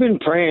lot. I've been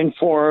praying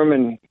for him,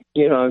 and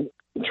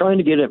trying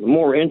to get a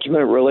more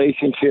intimate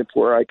relationship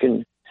where I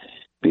can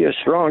be a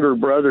stronger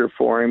brother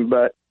for him.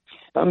 But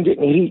I'm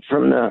getting heat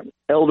from the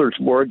elders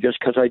board just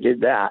because I did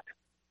that.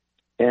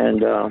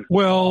 And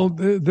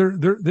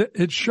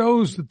it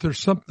shows that there's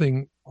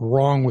something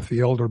wrong with the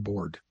elder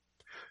board,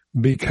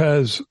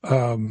 because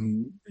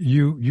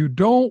you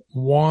don't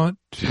want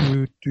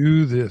to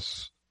do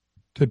this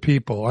to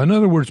people. In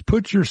other words,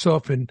 put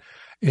yourself in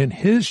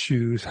his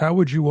shoes. How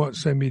would you want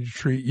somebody to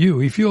treat you?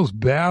 He feels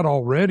bad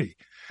already.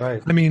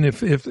 Right. I mean,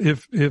 if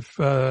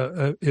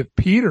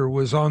Peter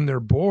was on their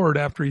board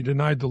after he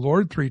denied the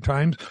Lord 3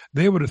 times,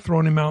 they would have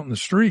thrown him out in the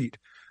street.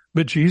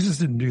 But Jesus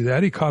didn't do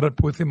that. He caught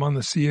up with him on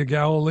the Sea of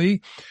Galilee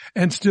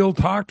and still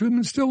talked to him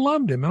and still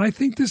loved him. And I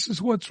think this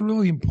is what's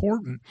really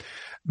important,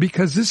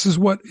 because this is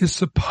what is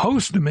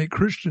supposed to make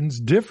Christians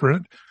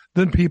different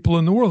than people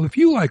in the world. If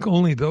you like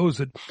only those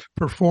that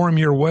perform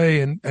your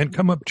way and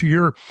come up to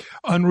your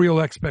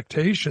unreal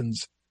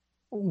expectations,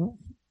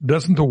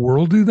 doesn't the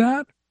world do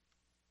that?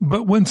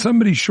 But when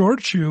somebody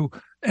shorts you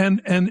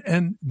and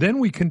then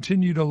we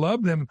continue to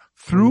love them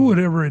through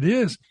whatever it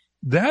is,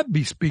 that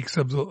bespeaks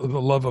of the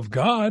love of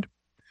God.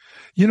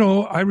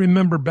 I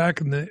remember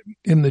back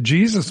in the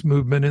Jesus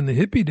movement in the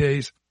hippie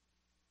days,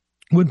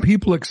 when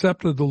people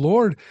accepted the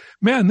Lord,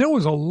 man, there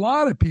was a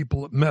lot of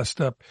people that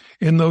messed up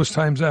in those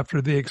times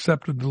after they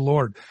accepted the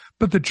Lord.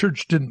 But the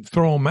church didn't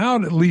throw them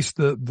out, at least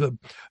the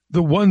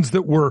ones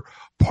that were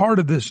part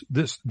of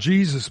this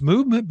Jesus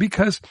movement,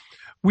 because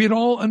we had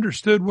all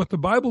understood what the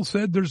Bible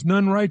said. There's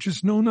none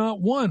righteous, no,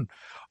 not one.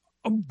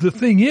 The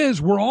thing is,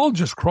 we're all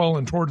just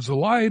crawling towards the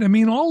light. I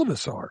mean, all of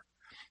us are.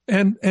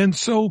 And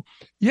so,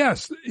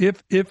 yes,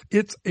 if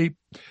it's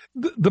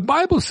the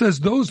Bible says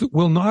those that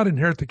will not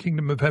inherit the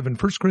kingdom of heaven,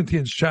 1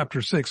 Corinthians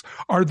chapter 6,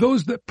 are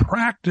those that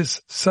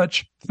practice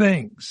such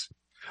things.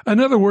 In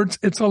other words,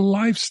 it's a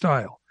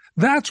lifestyle.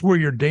 That's where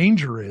your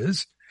danger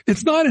is.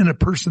 It's not in a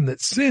person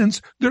that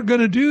sins. They're going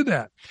to do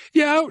that.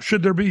 Yeah.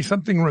 Should there be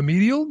something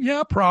remedial?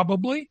 Yeah,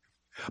 probably.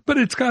 But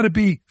it's got to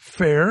be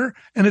fair,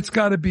 and it's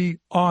got to be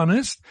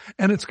honest,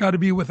 and it's got to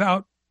be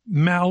without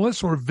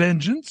malice or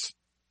vengeance.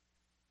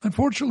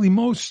 Unfortunately,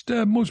 most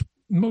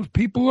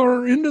people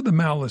are into the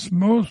malice.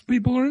 Most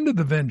people are into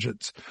the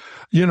vengeance.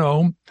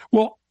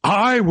 Well,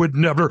 I would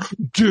never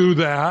do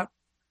that.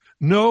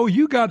 No,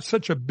 you got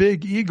such a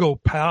big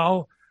ego,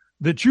 pal,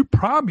 that you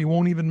probably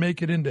won't even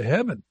make it into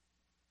heaven.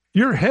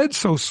 Your head's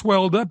so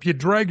swelled up, you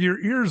drag your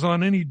ears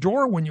on any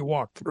door when you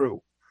walk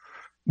through.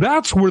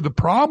 That's where the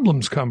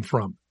problems come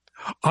from.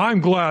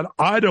 I'm glad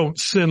I don't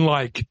sin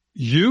like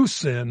you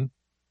sin.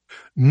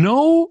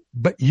 No,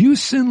 but you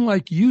sin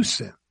like you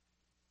sin.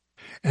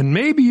 And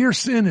maybe your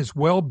sin is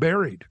well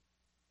buried.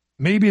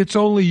 Maybe it's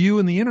only you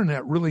and the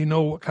internet really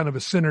know what kind of a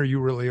sinner you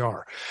really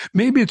are.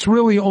 Maybe it's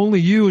really only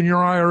you and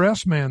your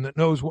IRS man that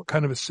knows what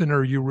kind of a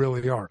sinner you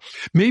really are.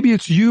 Maybe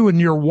it's you and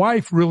your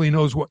wife really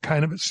knows what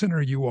kind of a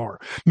sinner you are.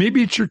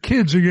 Maybe it's your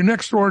kids or your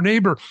next door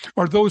neighbor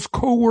or those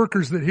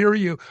coworkers that hear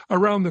you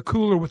around the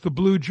cooler with the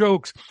blue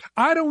jokes.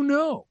 I don't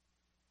know.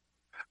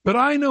 But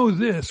I know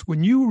this,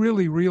 when you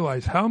really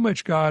realize how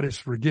much God has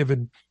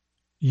forgiven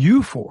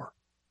you for,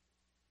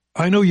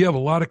 I know you have a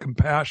lot of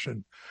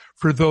compassion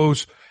for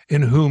those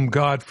in whom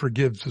God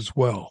forgives as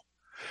well.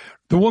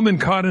 The woman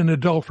caught in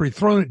adultery,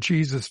 thrown at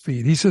Jesus'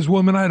 feet. He says,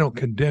 woman, I don't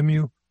condemn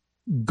you.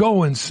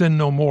 Go and sin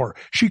no more.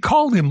 She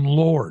called him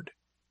Lord.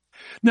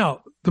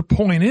 Now, the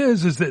point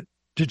is that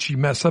did she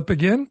mess up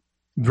again?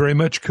 Very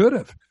much could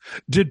have.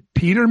 Did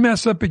Peter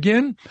mess up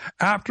again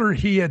after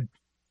he had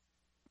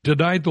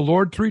denied the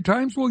Lord 3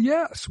 times? Well,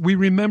 yes. We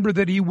remember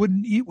that he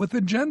wouldn't eat with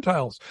the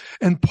Gentiles,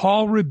 and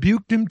Paul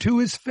rebuked him to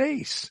his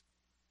face.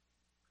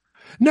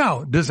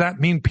 Now, does that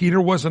mean Peter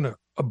wasn't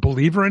a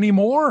believer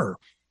anymore?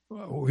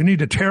 We need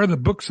to tear the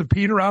books of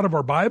Peter out of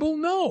our Bible?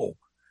 No.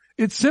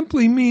 It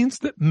simply means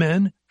that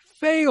men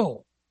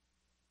fail.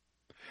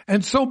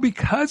 And so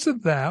because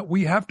of that,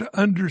 we have to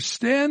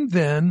understand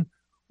then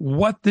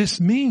what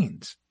this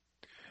means.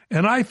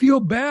 And I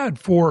feel bad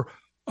for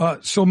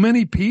so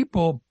many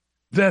people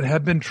that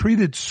have been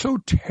treated so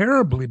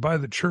terribly by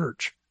the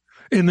church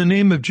in the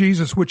name of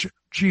Jesus, which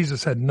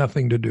Jesus had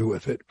nothing to do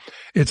with it.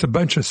 It's a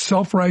bunch of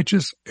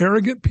self-righteous,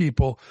 arrogant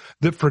people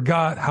that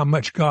forgot how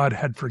much God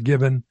had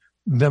forgiven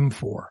them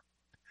for.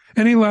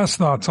 Any last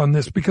thoughts on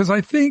this? Because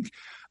I think,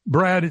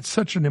 Brad, it's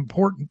such an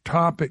important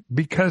topic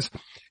because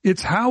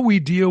it's how we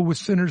deal with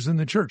sinners in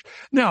the church.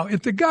 Now,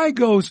 if the guy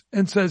goes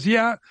and says,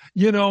 yeah,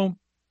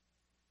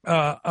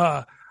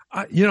 I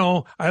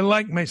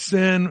like my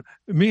sin,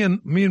 me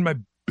and my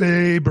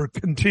babe are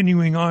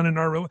continuing on in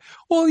our relationship.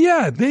 Well,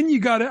 yeah, then you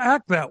got to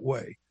act that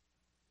way.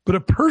 But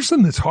a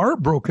person that's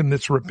heartbroken,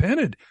 that's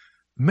repented,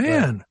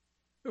 man,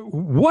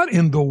 what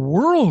in the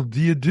world do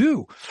you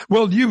do?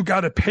 Well, you've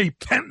got to pay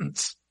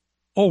penance.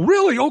 Oh,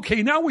 really?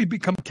 Okay, now we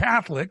become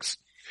Catholics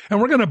and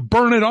we're going to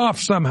burn it off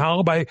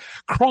somehow by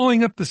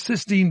crawling up the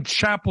Sistine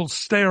Chapel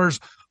stairs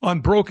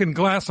on broken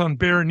glass on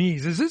bare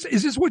knees. Is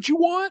this what you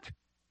want?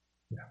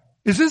 Yeah.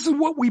 Is this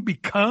what we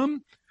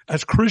become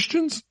as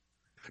Christians?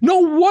 No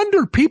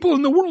wonder people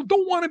in the world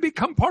don't want to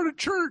become part of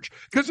church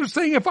because they're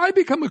saying if I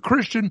become a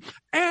Christian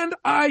and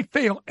I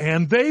fail,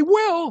 and they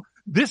will,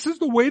 this is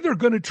the way they're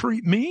going to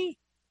treat me.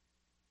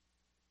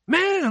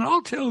 Man,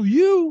 I'll tell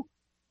you,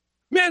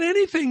 man,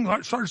 anything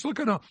starts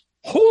looking a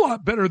whole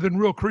lot better than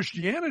real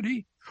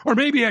Christianity, or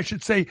maybe I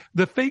should say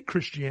the fake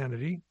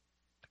Christianity,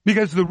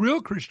 because the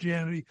real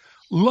Christianity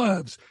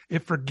loves,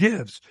 it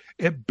forgives,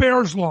 it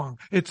bears long,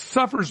 it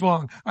suffers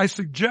long. I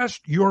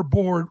suggest your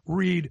board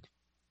read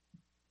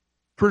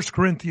 1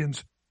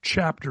 Corinthians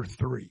chapter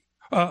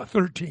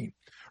 13.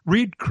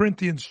 Read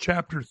Corinthians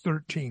chapter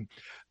 13.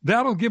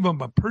 That'll give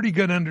them a pretty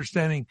good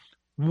understanding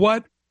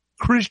what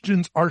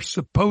Christians are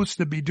supposed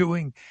to be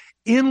doing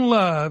in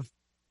love,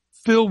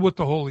 filled with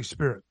the Holy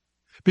Spirit.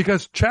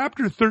 Because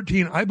chapter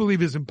 13, I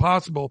believe, is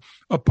impossible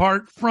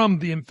apart from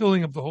the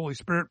infilling of the Holy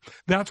Spirit.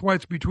 That's why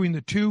it's between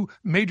the 2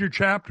 major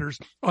chapters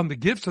on the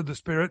gifts of the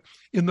Spirit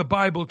in the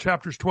Bible,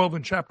 chapters 12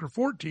 and chapter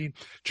 14.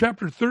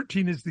 Chapter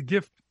 13 is the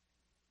gift.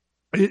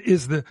 It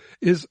is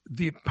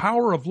the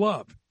power of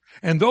love.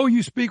 And though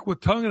you speak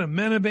with tongue and a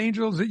men of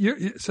angels,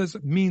 it says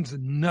it means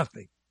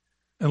nothing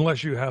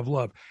unless you have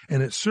love.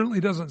 And it certainly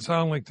doesn't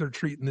sound like they're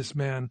treating this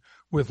man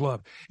with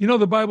love. You know,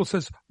 the Bible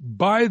says,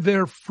 by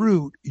their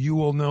fruit you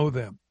will know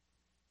them,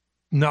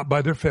 not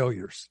by their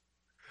failures.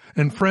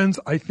 And friends,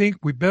 I think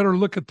we better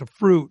look at the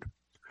fruit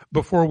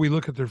before we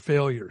look at their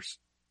failures.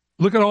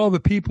 Look at all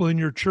the people in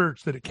your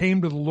church that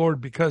came to the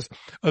Lord because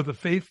of the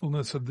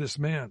faithfulness of this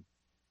man.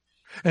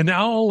 And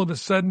now all of a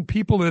sudden,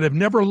 people that have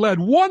never led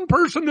one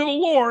person to the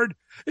Lord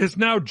is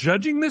now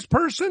judging this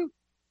person.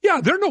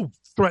 Yeah, they're no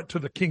threat to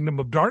the kingdom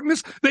of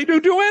darkness. They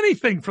don't do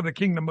anything for the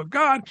kingdom of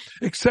God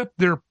except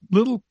their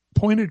little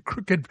pointed,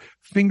 crooked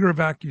finger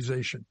of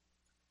accusation.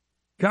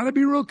 Got to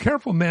be real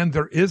careful, man.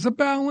 There is a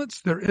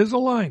balance. There is a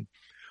line.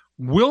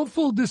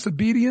 Willful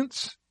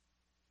disobedience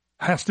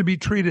has to be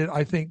treated,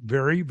 I think,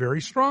 very,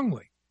 very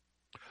strongly.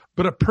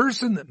 But a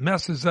person that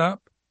messes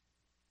up,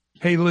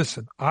 hey,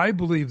 listen, I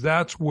believe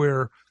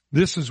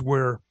this is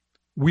where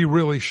we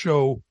really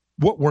show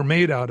what we're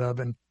made out of.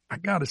 And I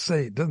got to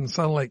say, it doesn't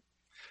sound like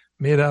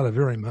made out of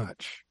very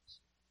much.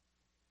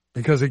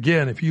 Because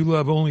again, if you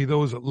love only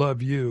those that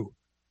love you,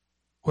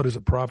 what does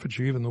it profit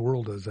you? Even the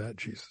world does that,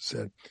 Jesus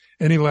said.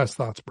 Any last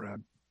thoughts,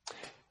 Brad?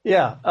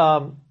 Yeah.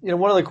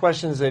 One of the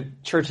questions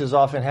that churches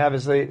often have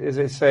is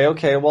they say,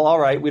 okay, well, all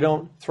right, we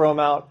don't throw them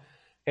out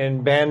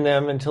and ban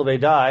them until they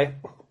die,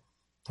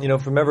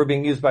 from ever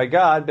being used by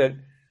God. But,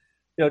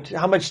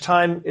 how much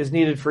time is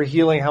needed for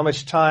healing? How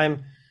much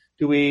time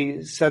do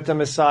we set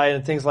them aside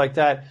and things like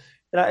that?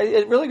 And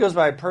it really goes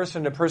by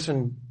person to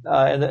person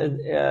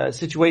and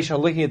situation,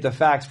 looking at the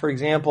facts. For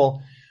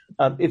example,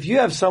 if you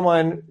have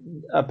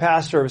a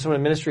pastor or someone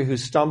in ministry who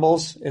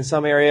stumbles in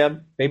some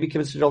area, maybe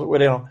commits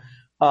adultery,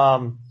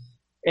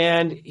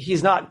 and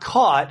he's not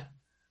caught,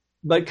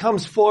 but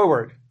comes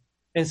forward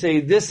and say,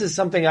 this is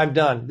something I've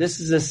done. This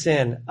is a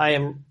sin.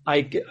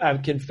 I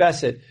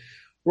confess it.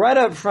 Right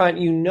up front,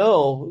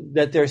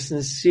 that they're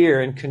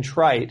sincere and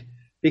contrite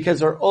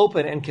because they're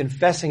open and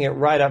confessing it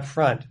right up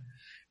front.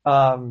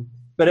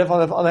 But if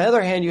on the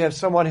other hand, you have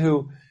someone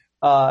who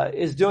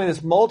is doing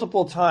this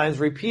multiple times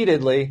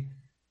repeatedly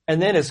and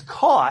then is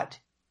caught,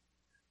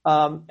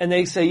 and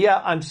they say,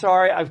 yeah, I'm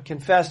sorry, I've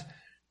confessed.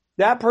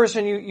 That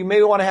person, you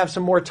may want to have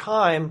some more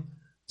time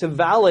to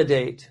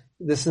validate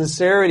the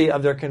sincerity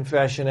of their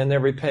confession and their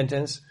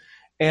repentance.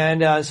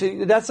 And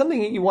so that's something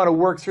that you want to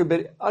work through.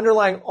 But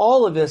underlying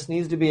all of this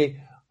needs to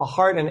be a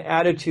heart and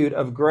attitude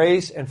of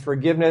grace and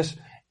forgiveness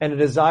and a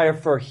desire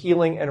for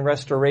healing and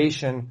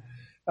restoration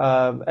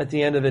at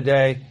the end of the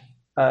day.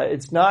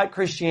 It's not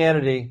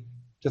Christianity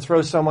to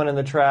throw someone in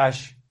the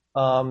trash.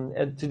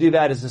 And to do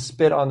that is to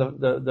spit on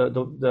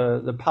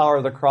the power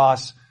of the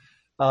cross,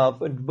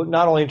 but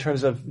not only in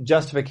terms of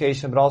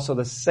justification, but also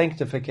the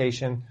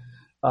sanctification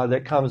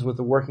that comes with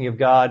the working of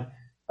God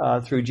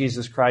through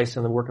Jesus Christ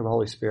and the work of the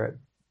Holy Spirit.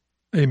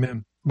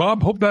 Amen.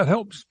 Bob, hope that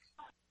helps.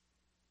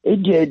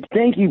 It did.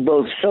 Thank you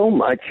both so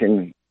much,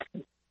 and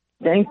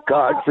thank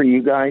God for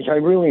you guys. I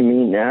really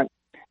mean that.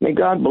 May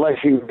God bless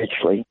you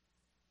richly.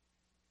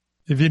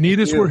 If you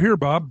need us, we're here,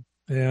 Bob,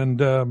 and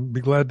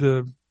be glad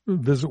to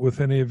visit with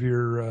any of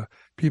your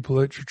people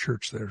at your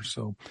church there.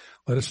 So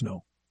let us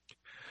know.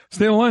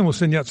 Stay on the line. We'll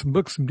send you out some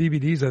books, some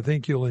DVDs I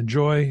think you'll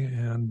enjoy.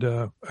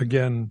 And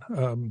again,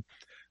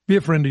 be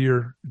a friend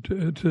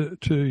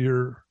to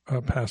your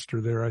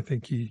pastor there. I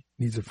think he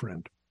needs a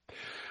friend.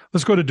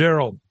 Let's go to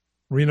Daryl,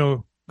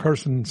 Reno,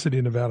 Carson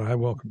City, Nevada. Hi,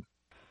 welcome.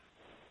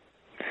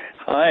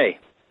 Hi.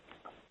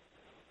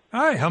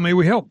 Hi, how may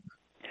we help?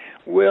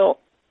 Well,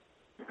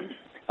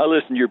 I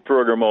listen to your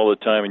program all the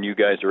time, and you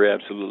guys are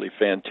absolutely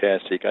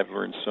fantastic. I've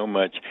learned so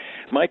much.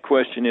 My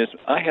question is,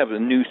 I have a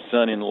new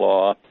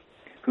son-in-law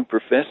who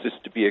professes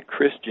to be a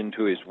Christian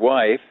to his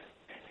wife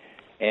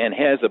and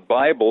has a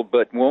Bible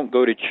but won't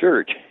go to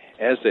church.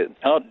 As an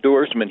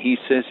outdoorsman, he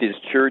says his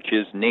church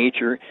is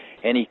nature,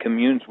 and he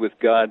communes with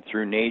God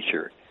through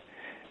nature.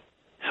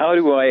 How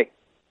do I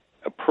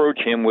approach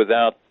him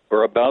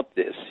about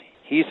this?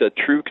 He's a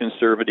true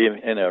conservative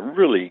and a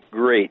really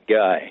great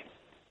guy.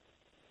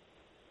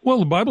 Well,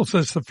 the Bible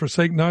says to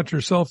forsake not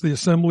yourself the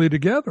assembly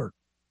together.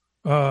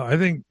 I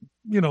think,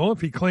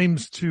 if he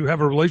claims to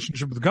have a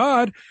relationship with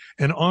God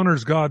and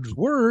honors God's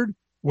word,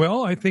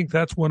 well, I think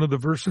that's one of the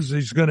verses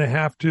he's going to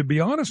have to be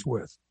honest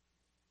with.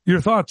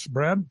 Your thoughts,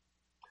 Brad?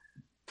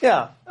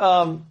 Yeah.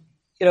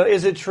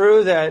 Is it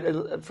true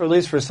that, for at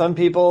least for some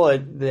people,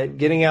 that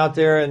getting out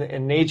there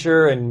in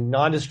nature and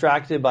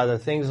non-distracted by the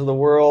things of the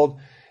world,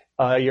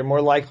 you're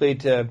more likely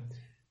to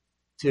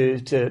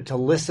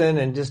listen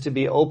and just to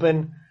be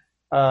open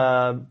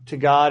to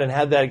God and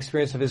have that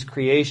experience of his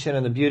creation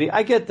and the beauty?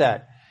 I get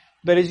that.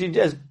 But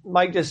as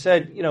Mike just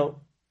said,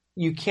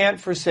 you can't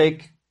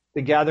forsake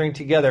the gathering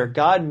together.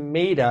 God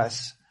made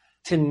us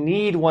to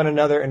need one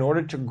another in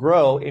order to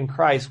grow in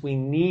Christ. We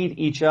need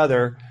each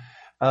other.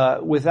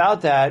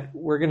 Without that,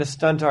 we're going to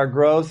stunt our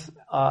growth.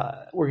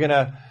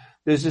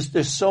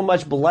 There's so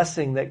much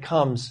blessing that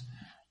comes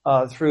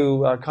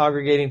through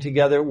congregating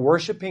together,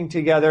 worshiping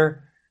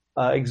together,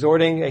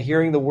 exhorting,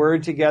 hearing the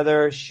word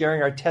together,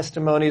 sharing our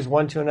testimonies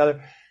one to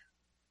another.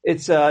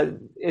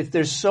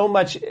 There's so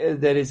much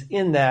that is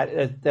in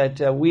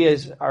that we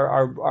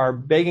are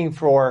begging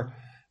for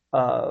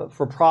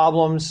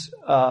problems,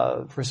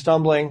 for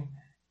stumbling,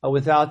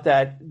 without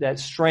that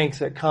strength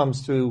that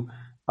comes through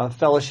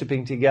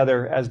fellowshipping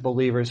together as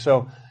believers.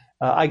 So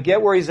I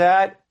get where he's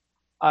at.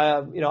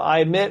 I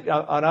admit,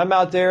 when I'm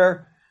out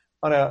there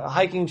on a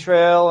hiking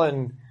trail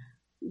and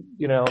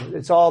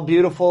it's all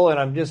beautiful and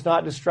I'm just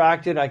not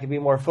distracted, I can be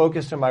more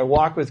focused in my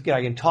walk with God.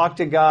 I can talk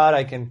to God.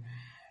 I can,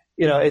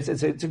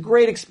 it's a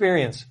great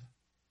experience,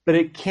 but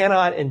it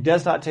cannot and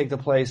does not take the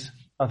place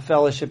of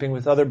fellowshipping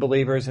with other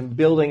believers and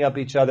building up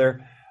each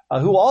other,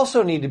 who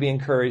also need to be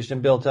encouraged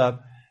and built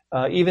up.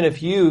 Even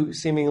if you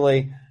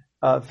seemingly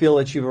feel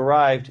that you've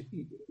arrived,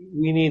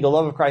 the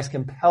love of Christ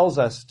compels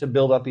us to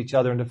build up each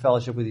other and to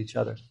fellowship with each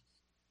other.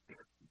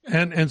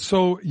 And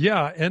so,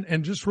 yeah,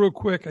 and just real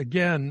quick,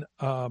 again,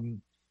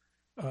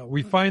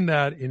 we find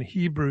that in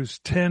Hebrews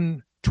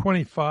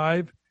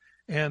 10:25,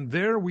 and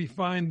there we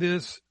find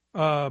this,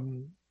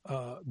 the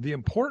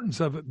importance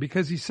of it,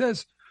 because he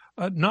says,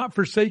 not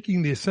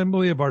forsaking the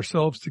assembly of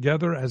ourselves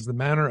together as the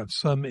manner of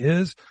some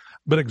is,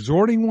 but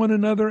exhorting one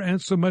another,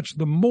 and so much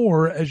the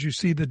more as you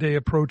see the day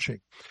approaching.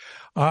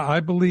 I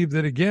believe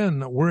that,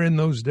 again, we're in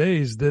those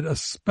days that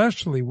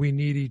especially we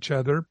need each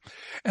other.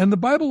 And the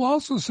Bible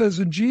also says,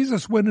 and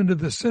Jesus went into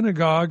the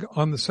synagogue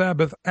on the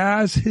Sabbath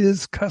as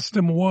his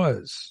custom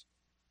was.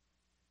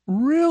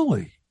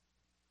 Really?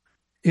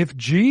 If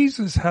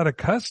Jesus had a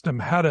custom,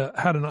 had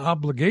an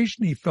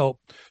obligation he felt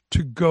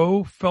to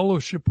go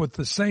fellowship with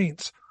the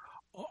saints,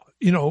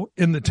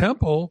 in the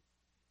temple,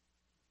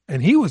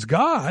 and he was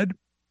God,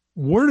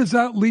 where does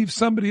that leave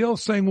somebody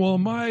else saying, well,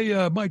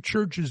 my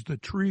church is the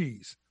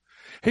trees?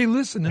 Hey,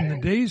 listen, in the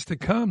days to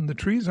come, the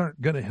trees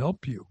aren't going to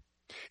help you.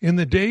 In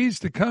the days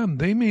to come,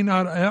 they may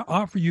not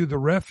offer you the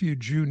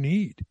refuge you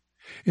need.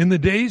 In the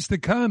days to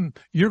come,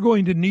 you're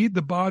going to need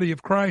the body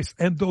of Christ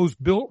and those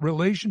built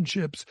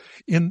relationships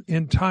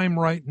in time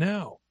right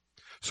now.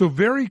 So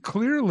very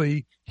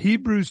clearly,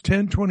 Hebrews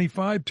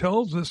 10:25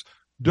 tells us,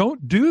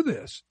 don't do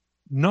this,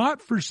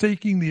 not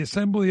forsaking the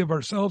assembly of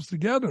ourselves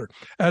together,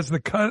 as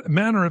the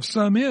manner of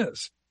some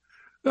is.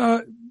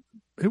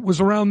 It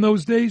was around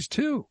those days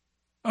too.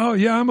 Oh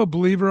yeah, I'm a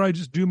believer. I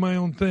just do my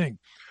own thing.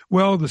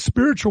 Well, the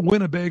spiritual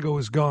Winnebago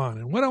is gone.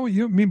 And what do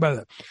you mean by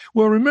that?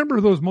 Well, remember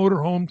those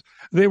motorhomes?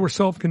 They were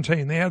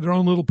self-contained. They had their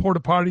own little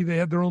porta potty. They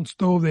had their own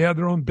stove. They had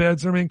their own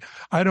beds. I mean,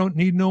 I don't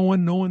need no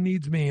one. No one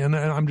needs me. And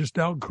I'm just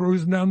out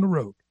cruising down the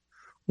road.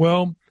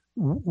 Well,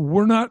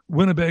 we're not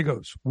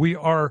Winnebagos. We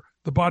are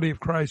the body of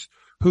Christ,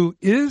 who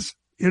is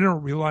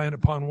interreliant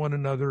upon one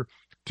another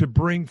to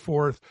bring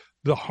forth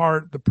the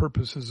heart, the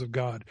purposes of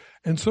God.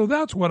 And so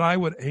that's what I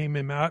would aim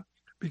him at,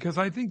 because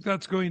I think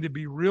that's going to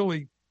be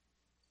really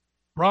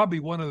probably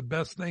one of the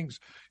best things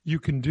you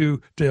can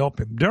do to help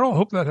him. Daryl, I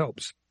hope that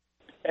helps.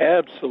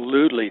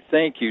 Absolutely.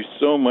 Thank you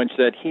so much.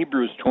 That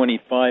Hebrews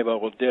 25, I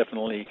will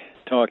definitely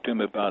talk to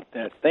him about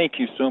that. Thank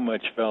you so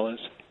much, fellas.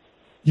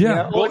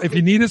 Yeah, well, if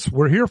you need us,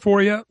 we're here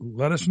for you.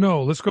 Let us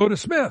know. Let's go to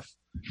Smith,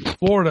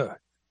 Florida.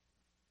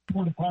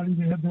 Porta potty,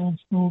 they have their own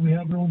stove, they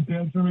have their own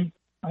beds.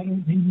 I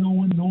don't need no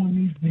one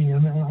needs me,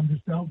 and I'm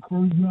just out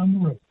cruising on the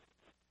road.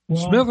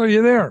 Well, Smith, are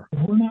you there?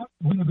 We're not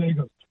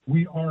Winnebagos.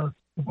 We are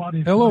the body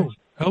of Christ.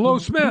 Hello,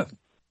 Smith.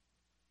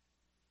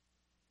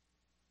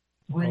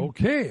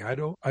 Okay, I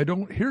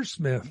don't hear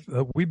Smith.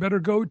 We better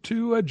go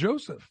to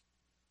Joseph.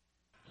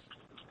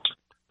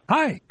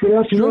 Hi. Good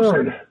afternoon.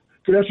 Joseph.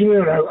 Good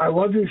afternoon. I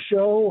love your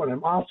show, and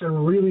I'm often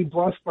really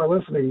blessed by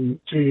listening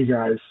to you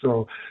guys.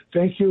 So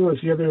thank you. As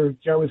the other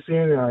guy was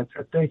saying,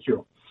 thank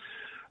you.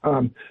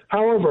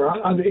 However,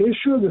 on the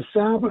issue of the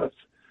Sabbath,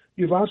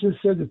 you've often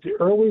said that the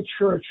early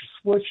church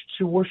switched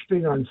to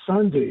worshiping on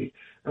Sunday,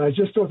 and I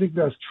just don't think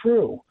that's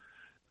true.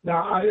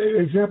 Now,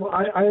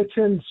 I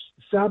attend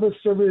Sabbath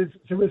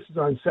services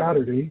on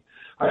Saturday.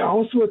 I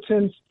also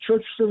attend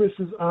church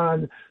services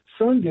on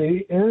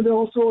Sunday and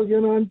also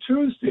again on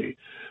Tuesday.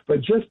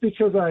 But just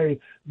because I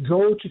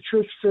go to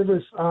church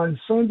service on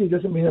Sunday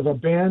doesn't mean I've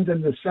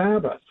abandoned the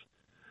Sabbath.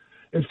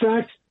 In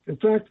fact,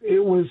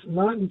 it was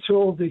not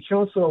until the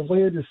Council of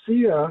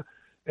Laodicea,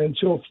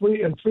 until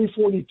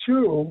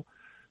 342,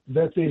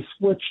 that they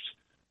switched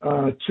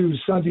to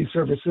Sunday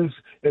services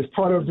as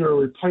part of their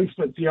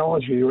replacement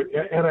theology,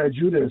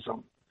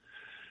 anti-Judaism.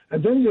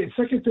 And then the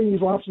second thing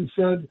you've often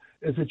said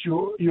is that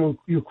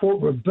you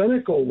quote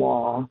rabbinical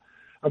law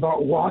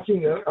about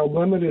walking a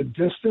limited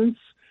distance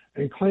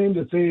and claim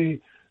that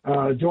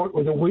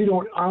that we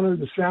don't honor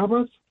the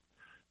Sabbath.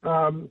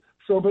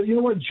 But you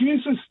know what?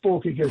 Jesus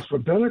spoke against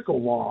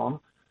rabbinical law.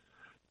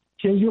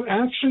 Can you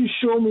actually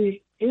show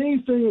me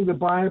anything in the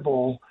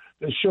Bible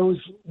that shows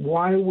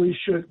why we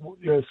should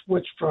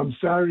switch from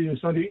Saturday to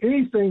Sunday?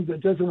 Anything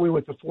that does away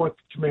with the fourth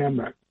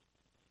commandment?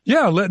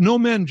 Yeah, let no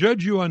man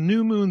judge you on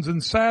new moons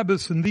and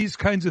Sabbaths and these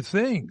kinds of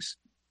things.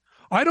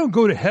 I don't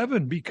go to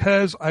heaven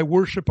because I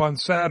worship on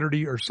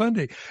Saturday or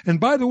Sunday. And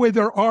by the way,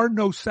 there are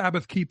no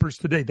Sabbath keepers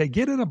today. They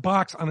get in a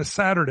box on a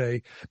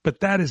Saturday, but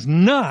that is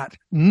not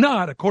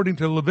according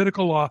to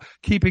Levitical law,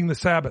 keeping the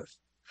Sabbath.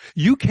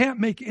 You can't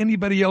make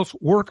anybody else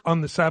work on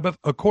the Sabbath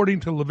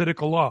according to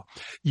Levitical law.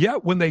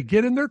 Yet when they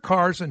get in their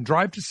cars and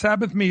drive to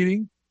Sabbath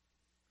meeting,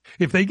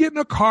 if they get in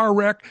a car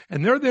wreck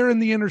and they're there in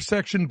the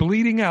intersection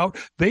bleeding out,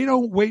 they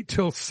don't wait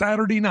till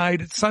Saturday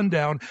night at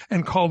sundown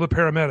and call the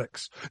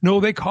paramedics. No,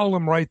 they call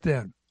them right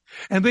then.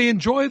 And they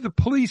enjoy the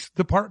police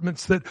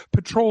departments that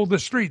patrol the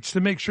streets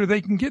to make sure they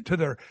can get to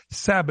their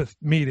Sabbath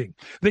meeting.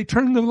 They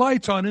turn the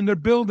lights on in their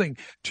building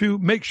to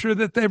make sure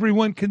that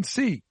everyone can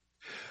see.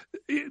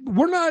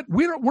 We're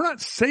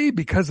not saved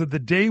because of the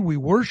day we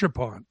worship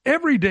on.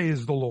 Every day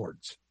is the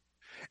Lord's.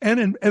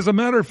 And as a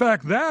matter of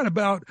fact, that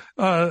about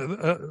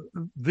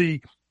the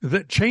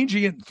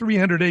changing it in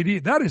 300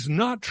 AD, that is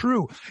not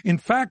true. In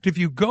fact, if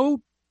you go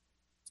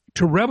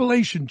to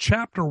Revelation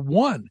chapter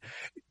 1,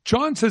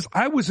 John says,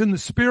 I was in the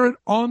Spirit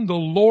on the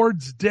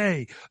Lord's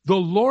day. The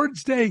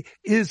Lord's day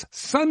is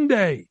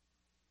Sunday.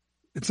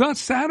 It's not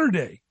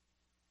Saturday.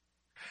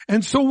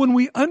 And so when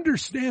we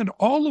understand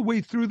all the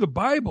way through the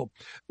Bible,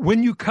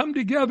 when you come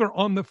together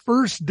on the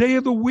first day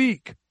of the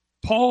week,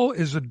 Paul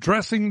is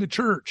addressing the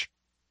church.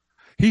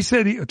 He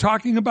said,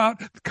 talking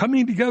about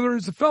coming together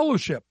as a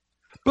fellowship.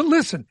 But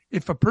listen,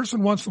 if a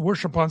person wants to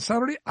worship on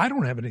Saturday, I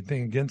don't have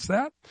anything against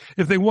that.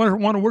 If they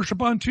want to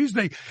worship on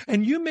Tuesday,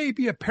 and you may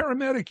be a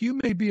paramedic, you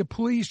may be a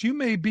police, you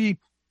may be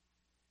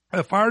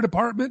a fire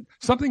department,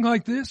 something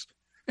like this,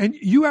 and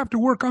you have to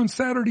work on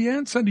Saturday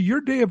and Sunday,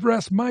 your day of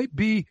rest might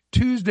be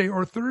Tuesday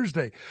or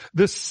Thursday.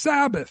 The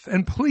Sabbath,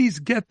 and please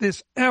get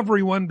this,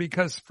 everyone,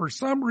 because for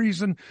some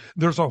reason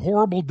there's a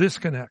horrible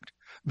disconnect.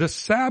 The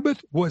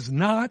Sabbath was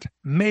not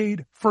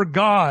made for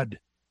God.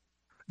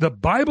 The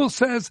Bible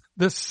says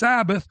the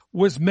Sabbath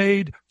was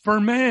made for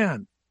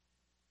man.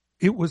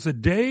 It was a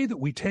day that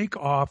we take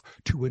off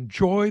to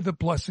enjoy the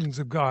blessings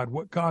of God,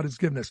 what God has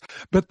given us.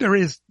 But there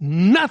is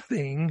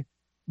nothing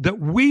that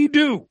we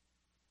do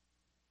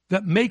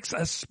that makes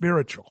us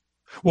spiritual.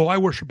 Well, I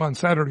worship on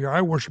Saturday, or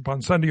I worship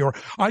on Sunday, or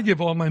I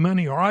give all my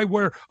money, or I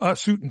wear a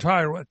suit and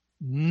tie, or what.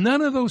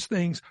 None of those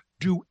things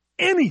do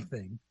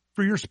anything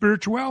for your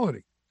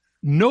spirituality.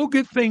 No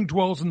good thing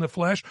dwells in the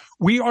flesh.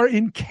 We are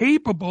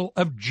incapable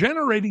of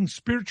generating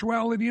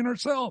spirituality in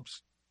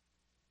ourselves.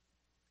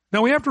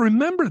 Now we have to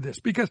remember this,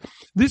 because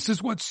this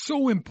is what's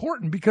so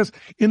important, because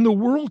in the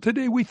world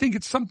today we think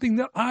it's something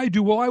that I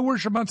do. Well, I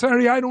worship on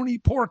Saturday. I don't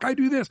eat pork. I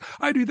do this.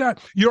 I do that.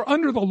 You're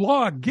under the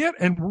law. Get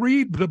and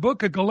read the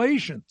book of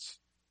Galatians,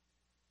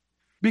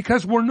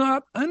 because we're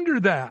not under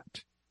that.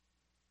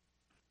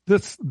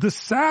 The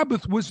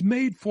Sabbath was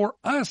made for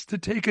us to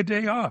take a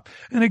day off.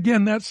 And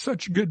again, that's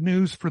such good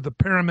news for the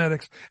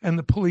paramedics and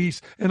the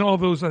police and all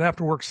those that have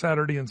to work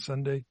Saturday and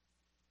Sunday,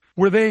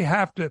 where they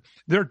have to,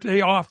 their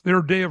day off,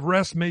 their day of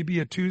rest may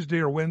be a Tuesday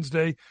or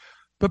Wednesday.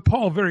 But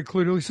Paul very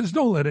clearly says,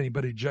 don't let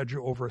anybody judge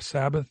you over a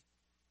Sabbath.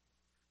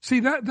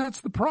 See,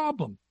 that's the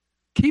problem.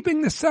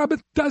 Keeping the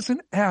Sabbath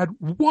doesn't add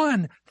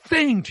one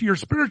thing to your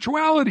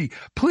spirituality.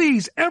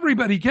 Please,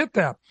 everybody get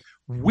that.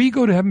 We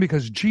go to heaven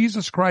because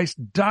Jesus Christ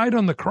died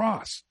on the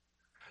cross.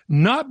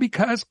 Not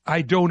because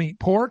I don't eat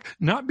pork,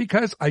 not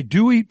because I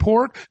do eat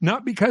pork,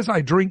 not because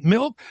I drink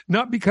milk,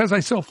 not because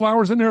I sell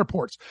flowers in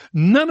airports.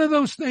 None of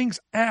those things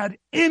add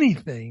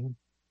anything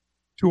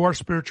to our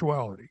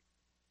spirituality.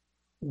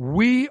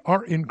 We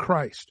are in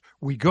Christ.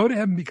 We go to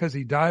heaven because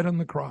he died on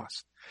the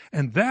cross.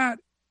 And that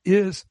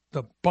is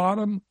the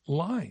bottom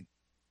line.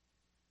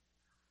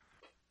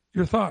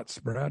 Your thoughts,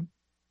 Brad?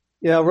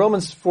 Yeah,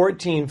 Romans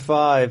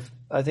 14:5,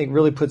 I think,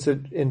 really puts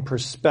it in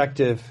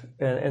perspective.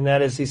 And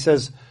that is, he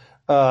says,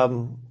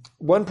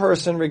 one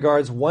person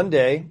regards one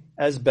day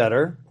as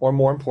better or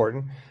more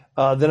important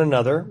than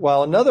another,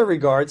 while another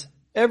regards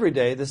every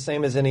day the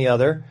same as any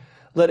other.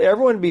 Let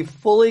everyone be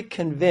fully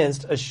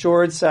convinced,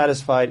 assured,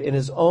 satisfied in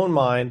his own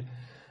mind.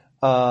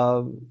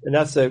 And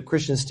that's the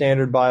Christian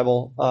Standard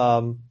Bible.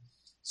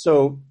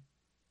 So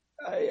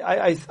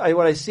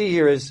what I see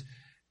here is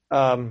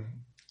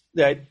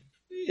that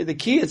the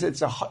key is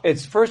it's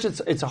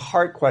a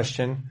heart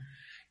question.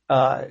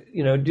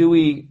 Do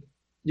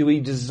we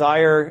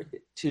desire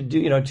to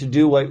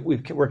do what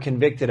we're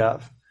convicted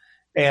of?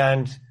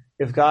 And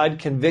if God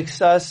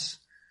convicts us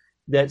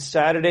that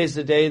Saturday is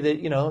the day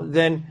that,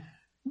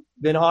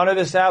 then honor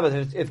the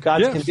Sabbath. If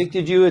God's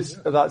convicted you, it's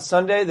about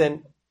Sunday,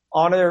 then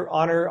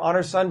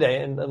honor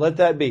Sunday and let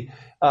that be.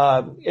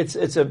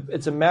 It's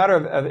a matter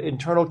of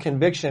internal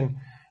conviction.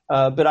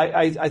 But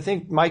I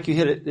think, Mike, you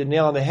hit the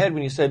nail on the head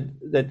when you said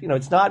that,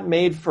 it's not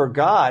made for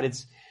God.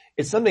 It's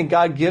something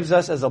God gives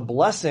us as a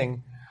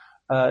blessing,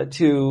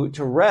 to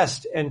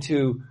rest and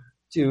to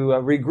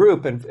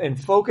regroup and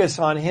focus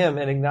on him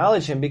and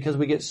acknowledge him, because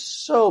we get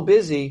so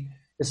busy,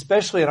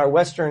 especially in our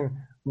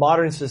Western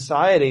modern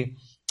society.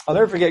 I'll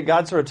never forget,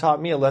 God sort of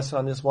taught me a lesson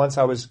on this once.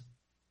 I was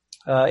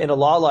in a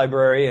law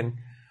library, and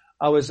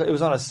it was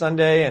on a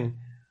Sunday, and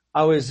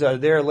I was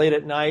there late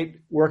at night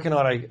working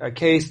on a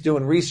case,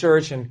 doing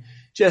research, and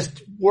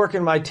just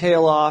working my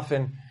tail off,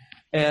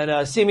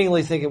 and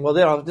seemingly thinking,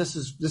 well, this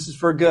is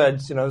for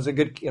good. It was a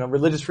good,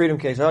 religious freedom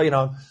case.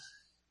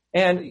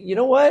 And you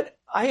know what?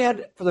 I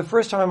had, for the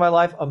first time in my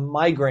life, a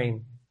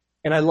migraine,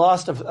 and I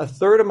lost a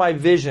third of my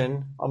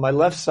vision on my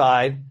left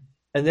side,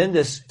 and then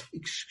this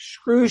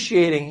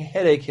excruciating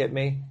headache hit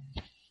me.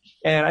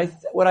 And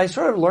what I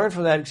sort of learned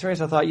from that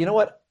experience, I thought, you know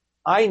what?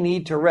 I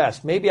need to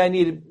rest. Maybe I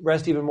need to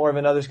rest even more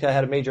than others, because I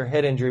had a major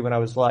head injury when I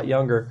was a lot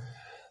younger.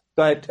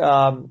 But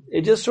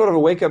it just sort of a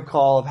wake-up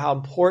call of how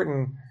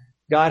important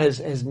God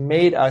has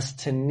made us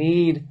to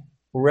need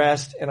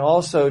rest, and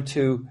also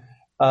to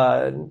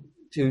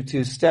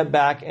step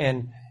back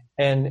and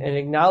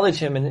acknowledge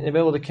him and be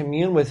able to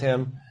commune with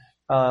him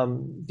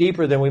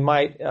deeper than we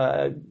might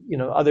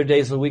other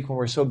days of the week when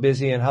we're so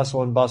busy and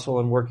hustle and bustle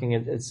and working,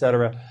 et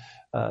cetera.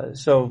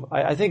 So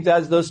I think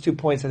those 2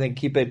 points, I think,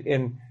 keep it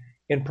in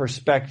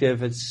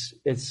perspective.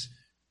 It's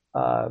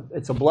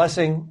a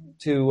blessing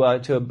to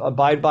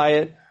abide by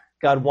it.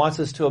 God wants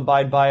us to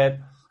abide by it,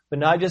 but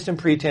not just in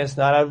pretense,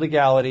 not out of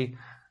legality,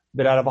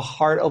 but out of a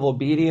heart of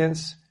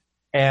obedience,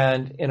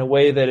 and in a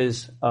way that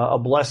is a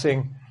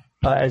blessing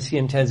as he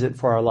intends it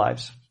for our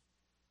lives.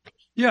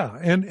 Yeah.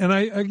 And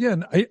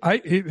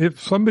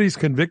if somebody's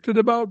convicted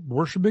about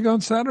worshiping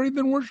on Saturday,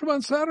 then worship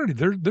on Saturday.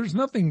 There's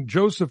nothing,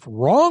 Joseph,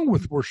 wrong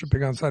with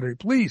worshiping on Saturday.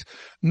 Please,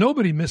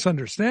 nobody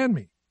misunderstand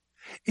me.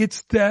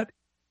 It's that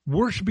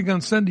worshiping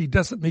on Sunday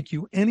doesn't make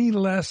you any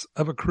less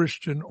of a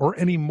Christian or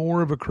any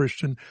more of a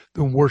Christian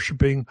than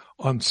worshiping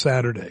on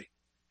Saturday.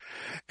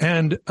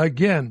 And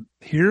again,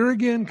 here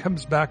again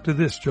comes back to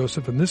this,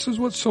 Joseph, and this is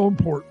what's so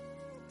important.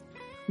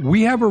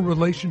 We have a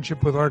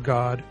relationship with our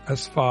God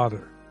as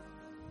Father.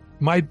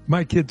 My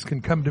kids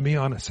can come to me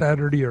on a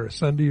Saturday or a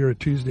Sunday or a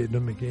Tuesday. It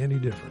doesn't make any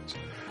difference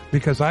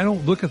because I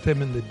don't look at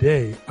them in the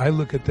day. I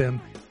look at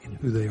them in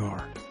who they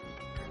are.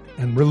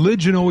 And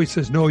religion always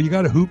says, no, you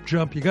got to hoop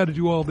jump. You got to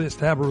do all this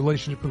to have a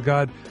relationship with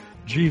God.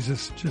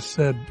 Jesus just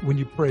said, when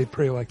you pray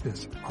like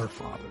this, our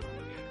Father.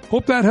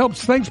 Hope that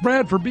helps. Thanks,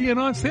 Brad, for being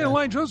on. Stay on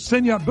line, Joseph.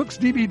 Send you out books,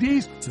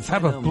 DVDs.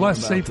 Have a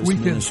blessed, safe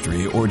weekend.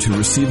 Ministry, or to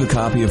receive a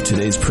copy of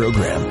today's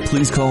program,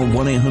 please call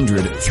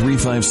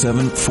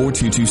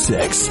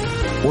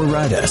 1-800-357-4226 or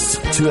write us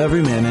to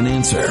Every Man an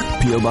Answer,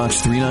 P.O.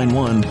 Box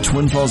 391,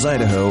 Twin Falls,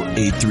 Idaho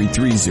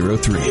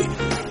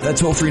 83303. That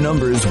toll-free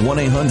number is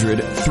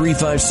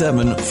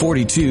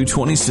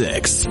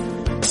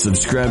 1-800-357-4226.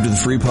 Subscribe to the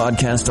free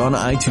podcast on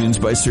iTunes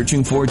by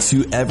searching for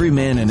To Every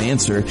Man an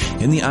Answer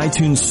in the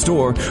iTunes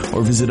store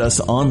or visit us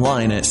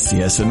online at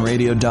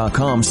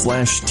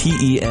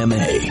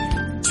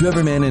csnradio.com/TEMA. To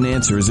Every Man an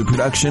Answer is a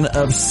production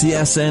of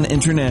CSN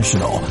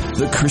International,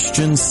 the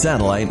Christian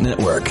Satellite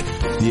Network.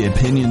 The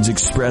opinions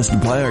expressed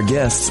by our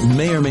guests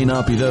may or may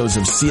not be those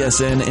of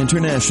CSN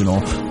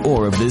International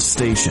or of this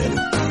station.